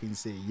years. And I can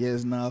say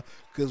years now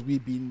because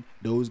we've been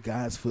those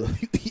guys for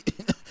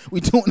we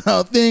doing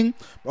our thing.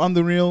 But on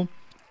the real,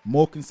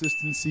 more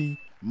consistency,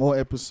 more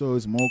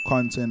episodes, more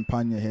content,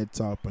 pan your head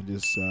top, and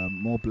just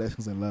more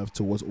blessings and love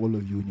towards all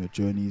of you in your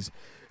journeys,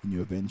 in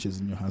your ventures,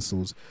 in your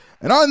hustles.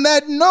 And on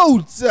that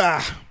note,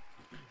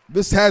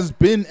 this has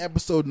been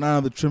episode 9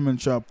 of the Trim and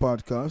Chop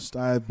podcast.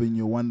 I have been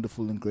your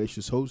wonderful and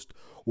gracious host,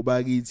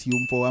 Ubagi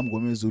Tiumfo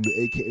Amgome Zulu,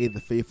 aka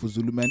the Faithful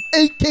Zulu Man,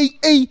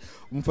 aka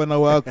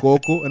Umfanawa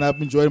Koko, and I've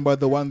been joined by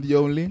the one, the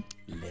only.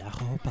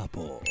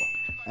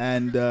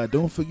 And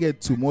don't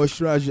forget to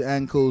moisturize your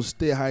ankles,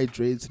 stay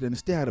hydrated, and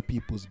stay out of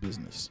people's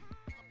business.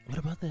 What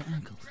about their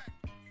ankles?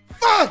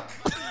 Fuck!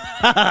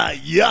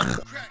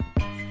 Yuck!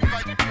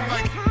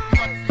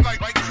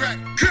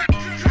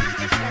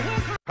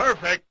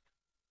 Perfect.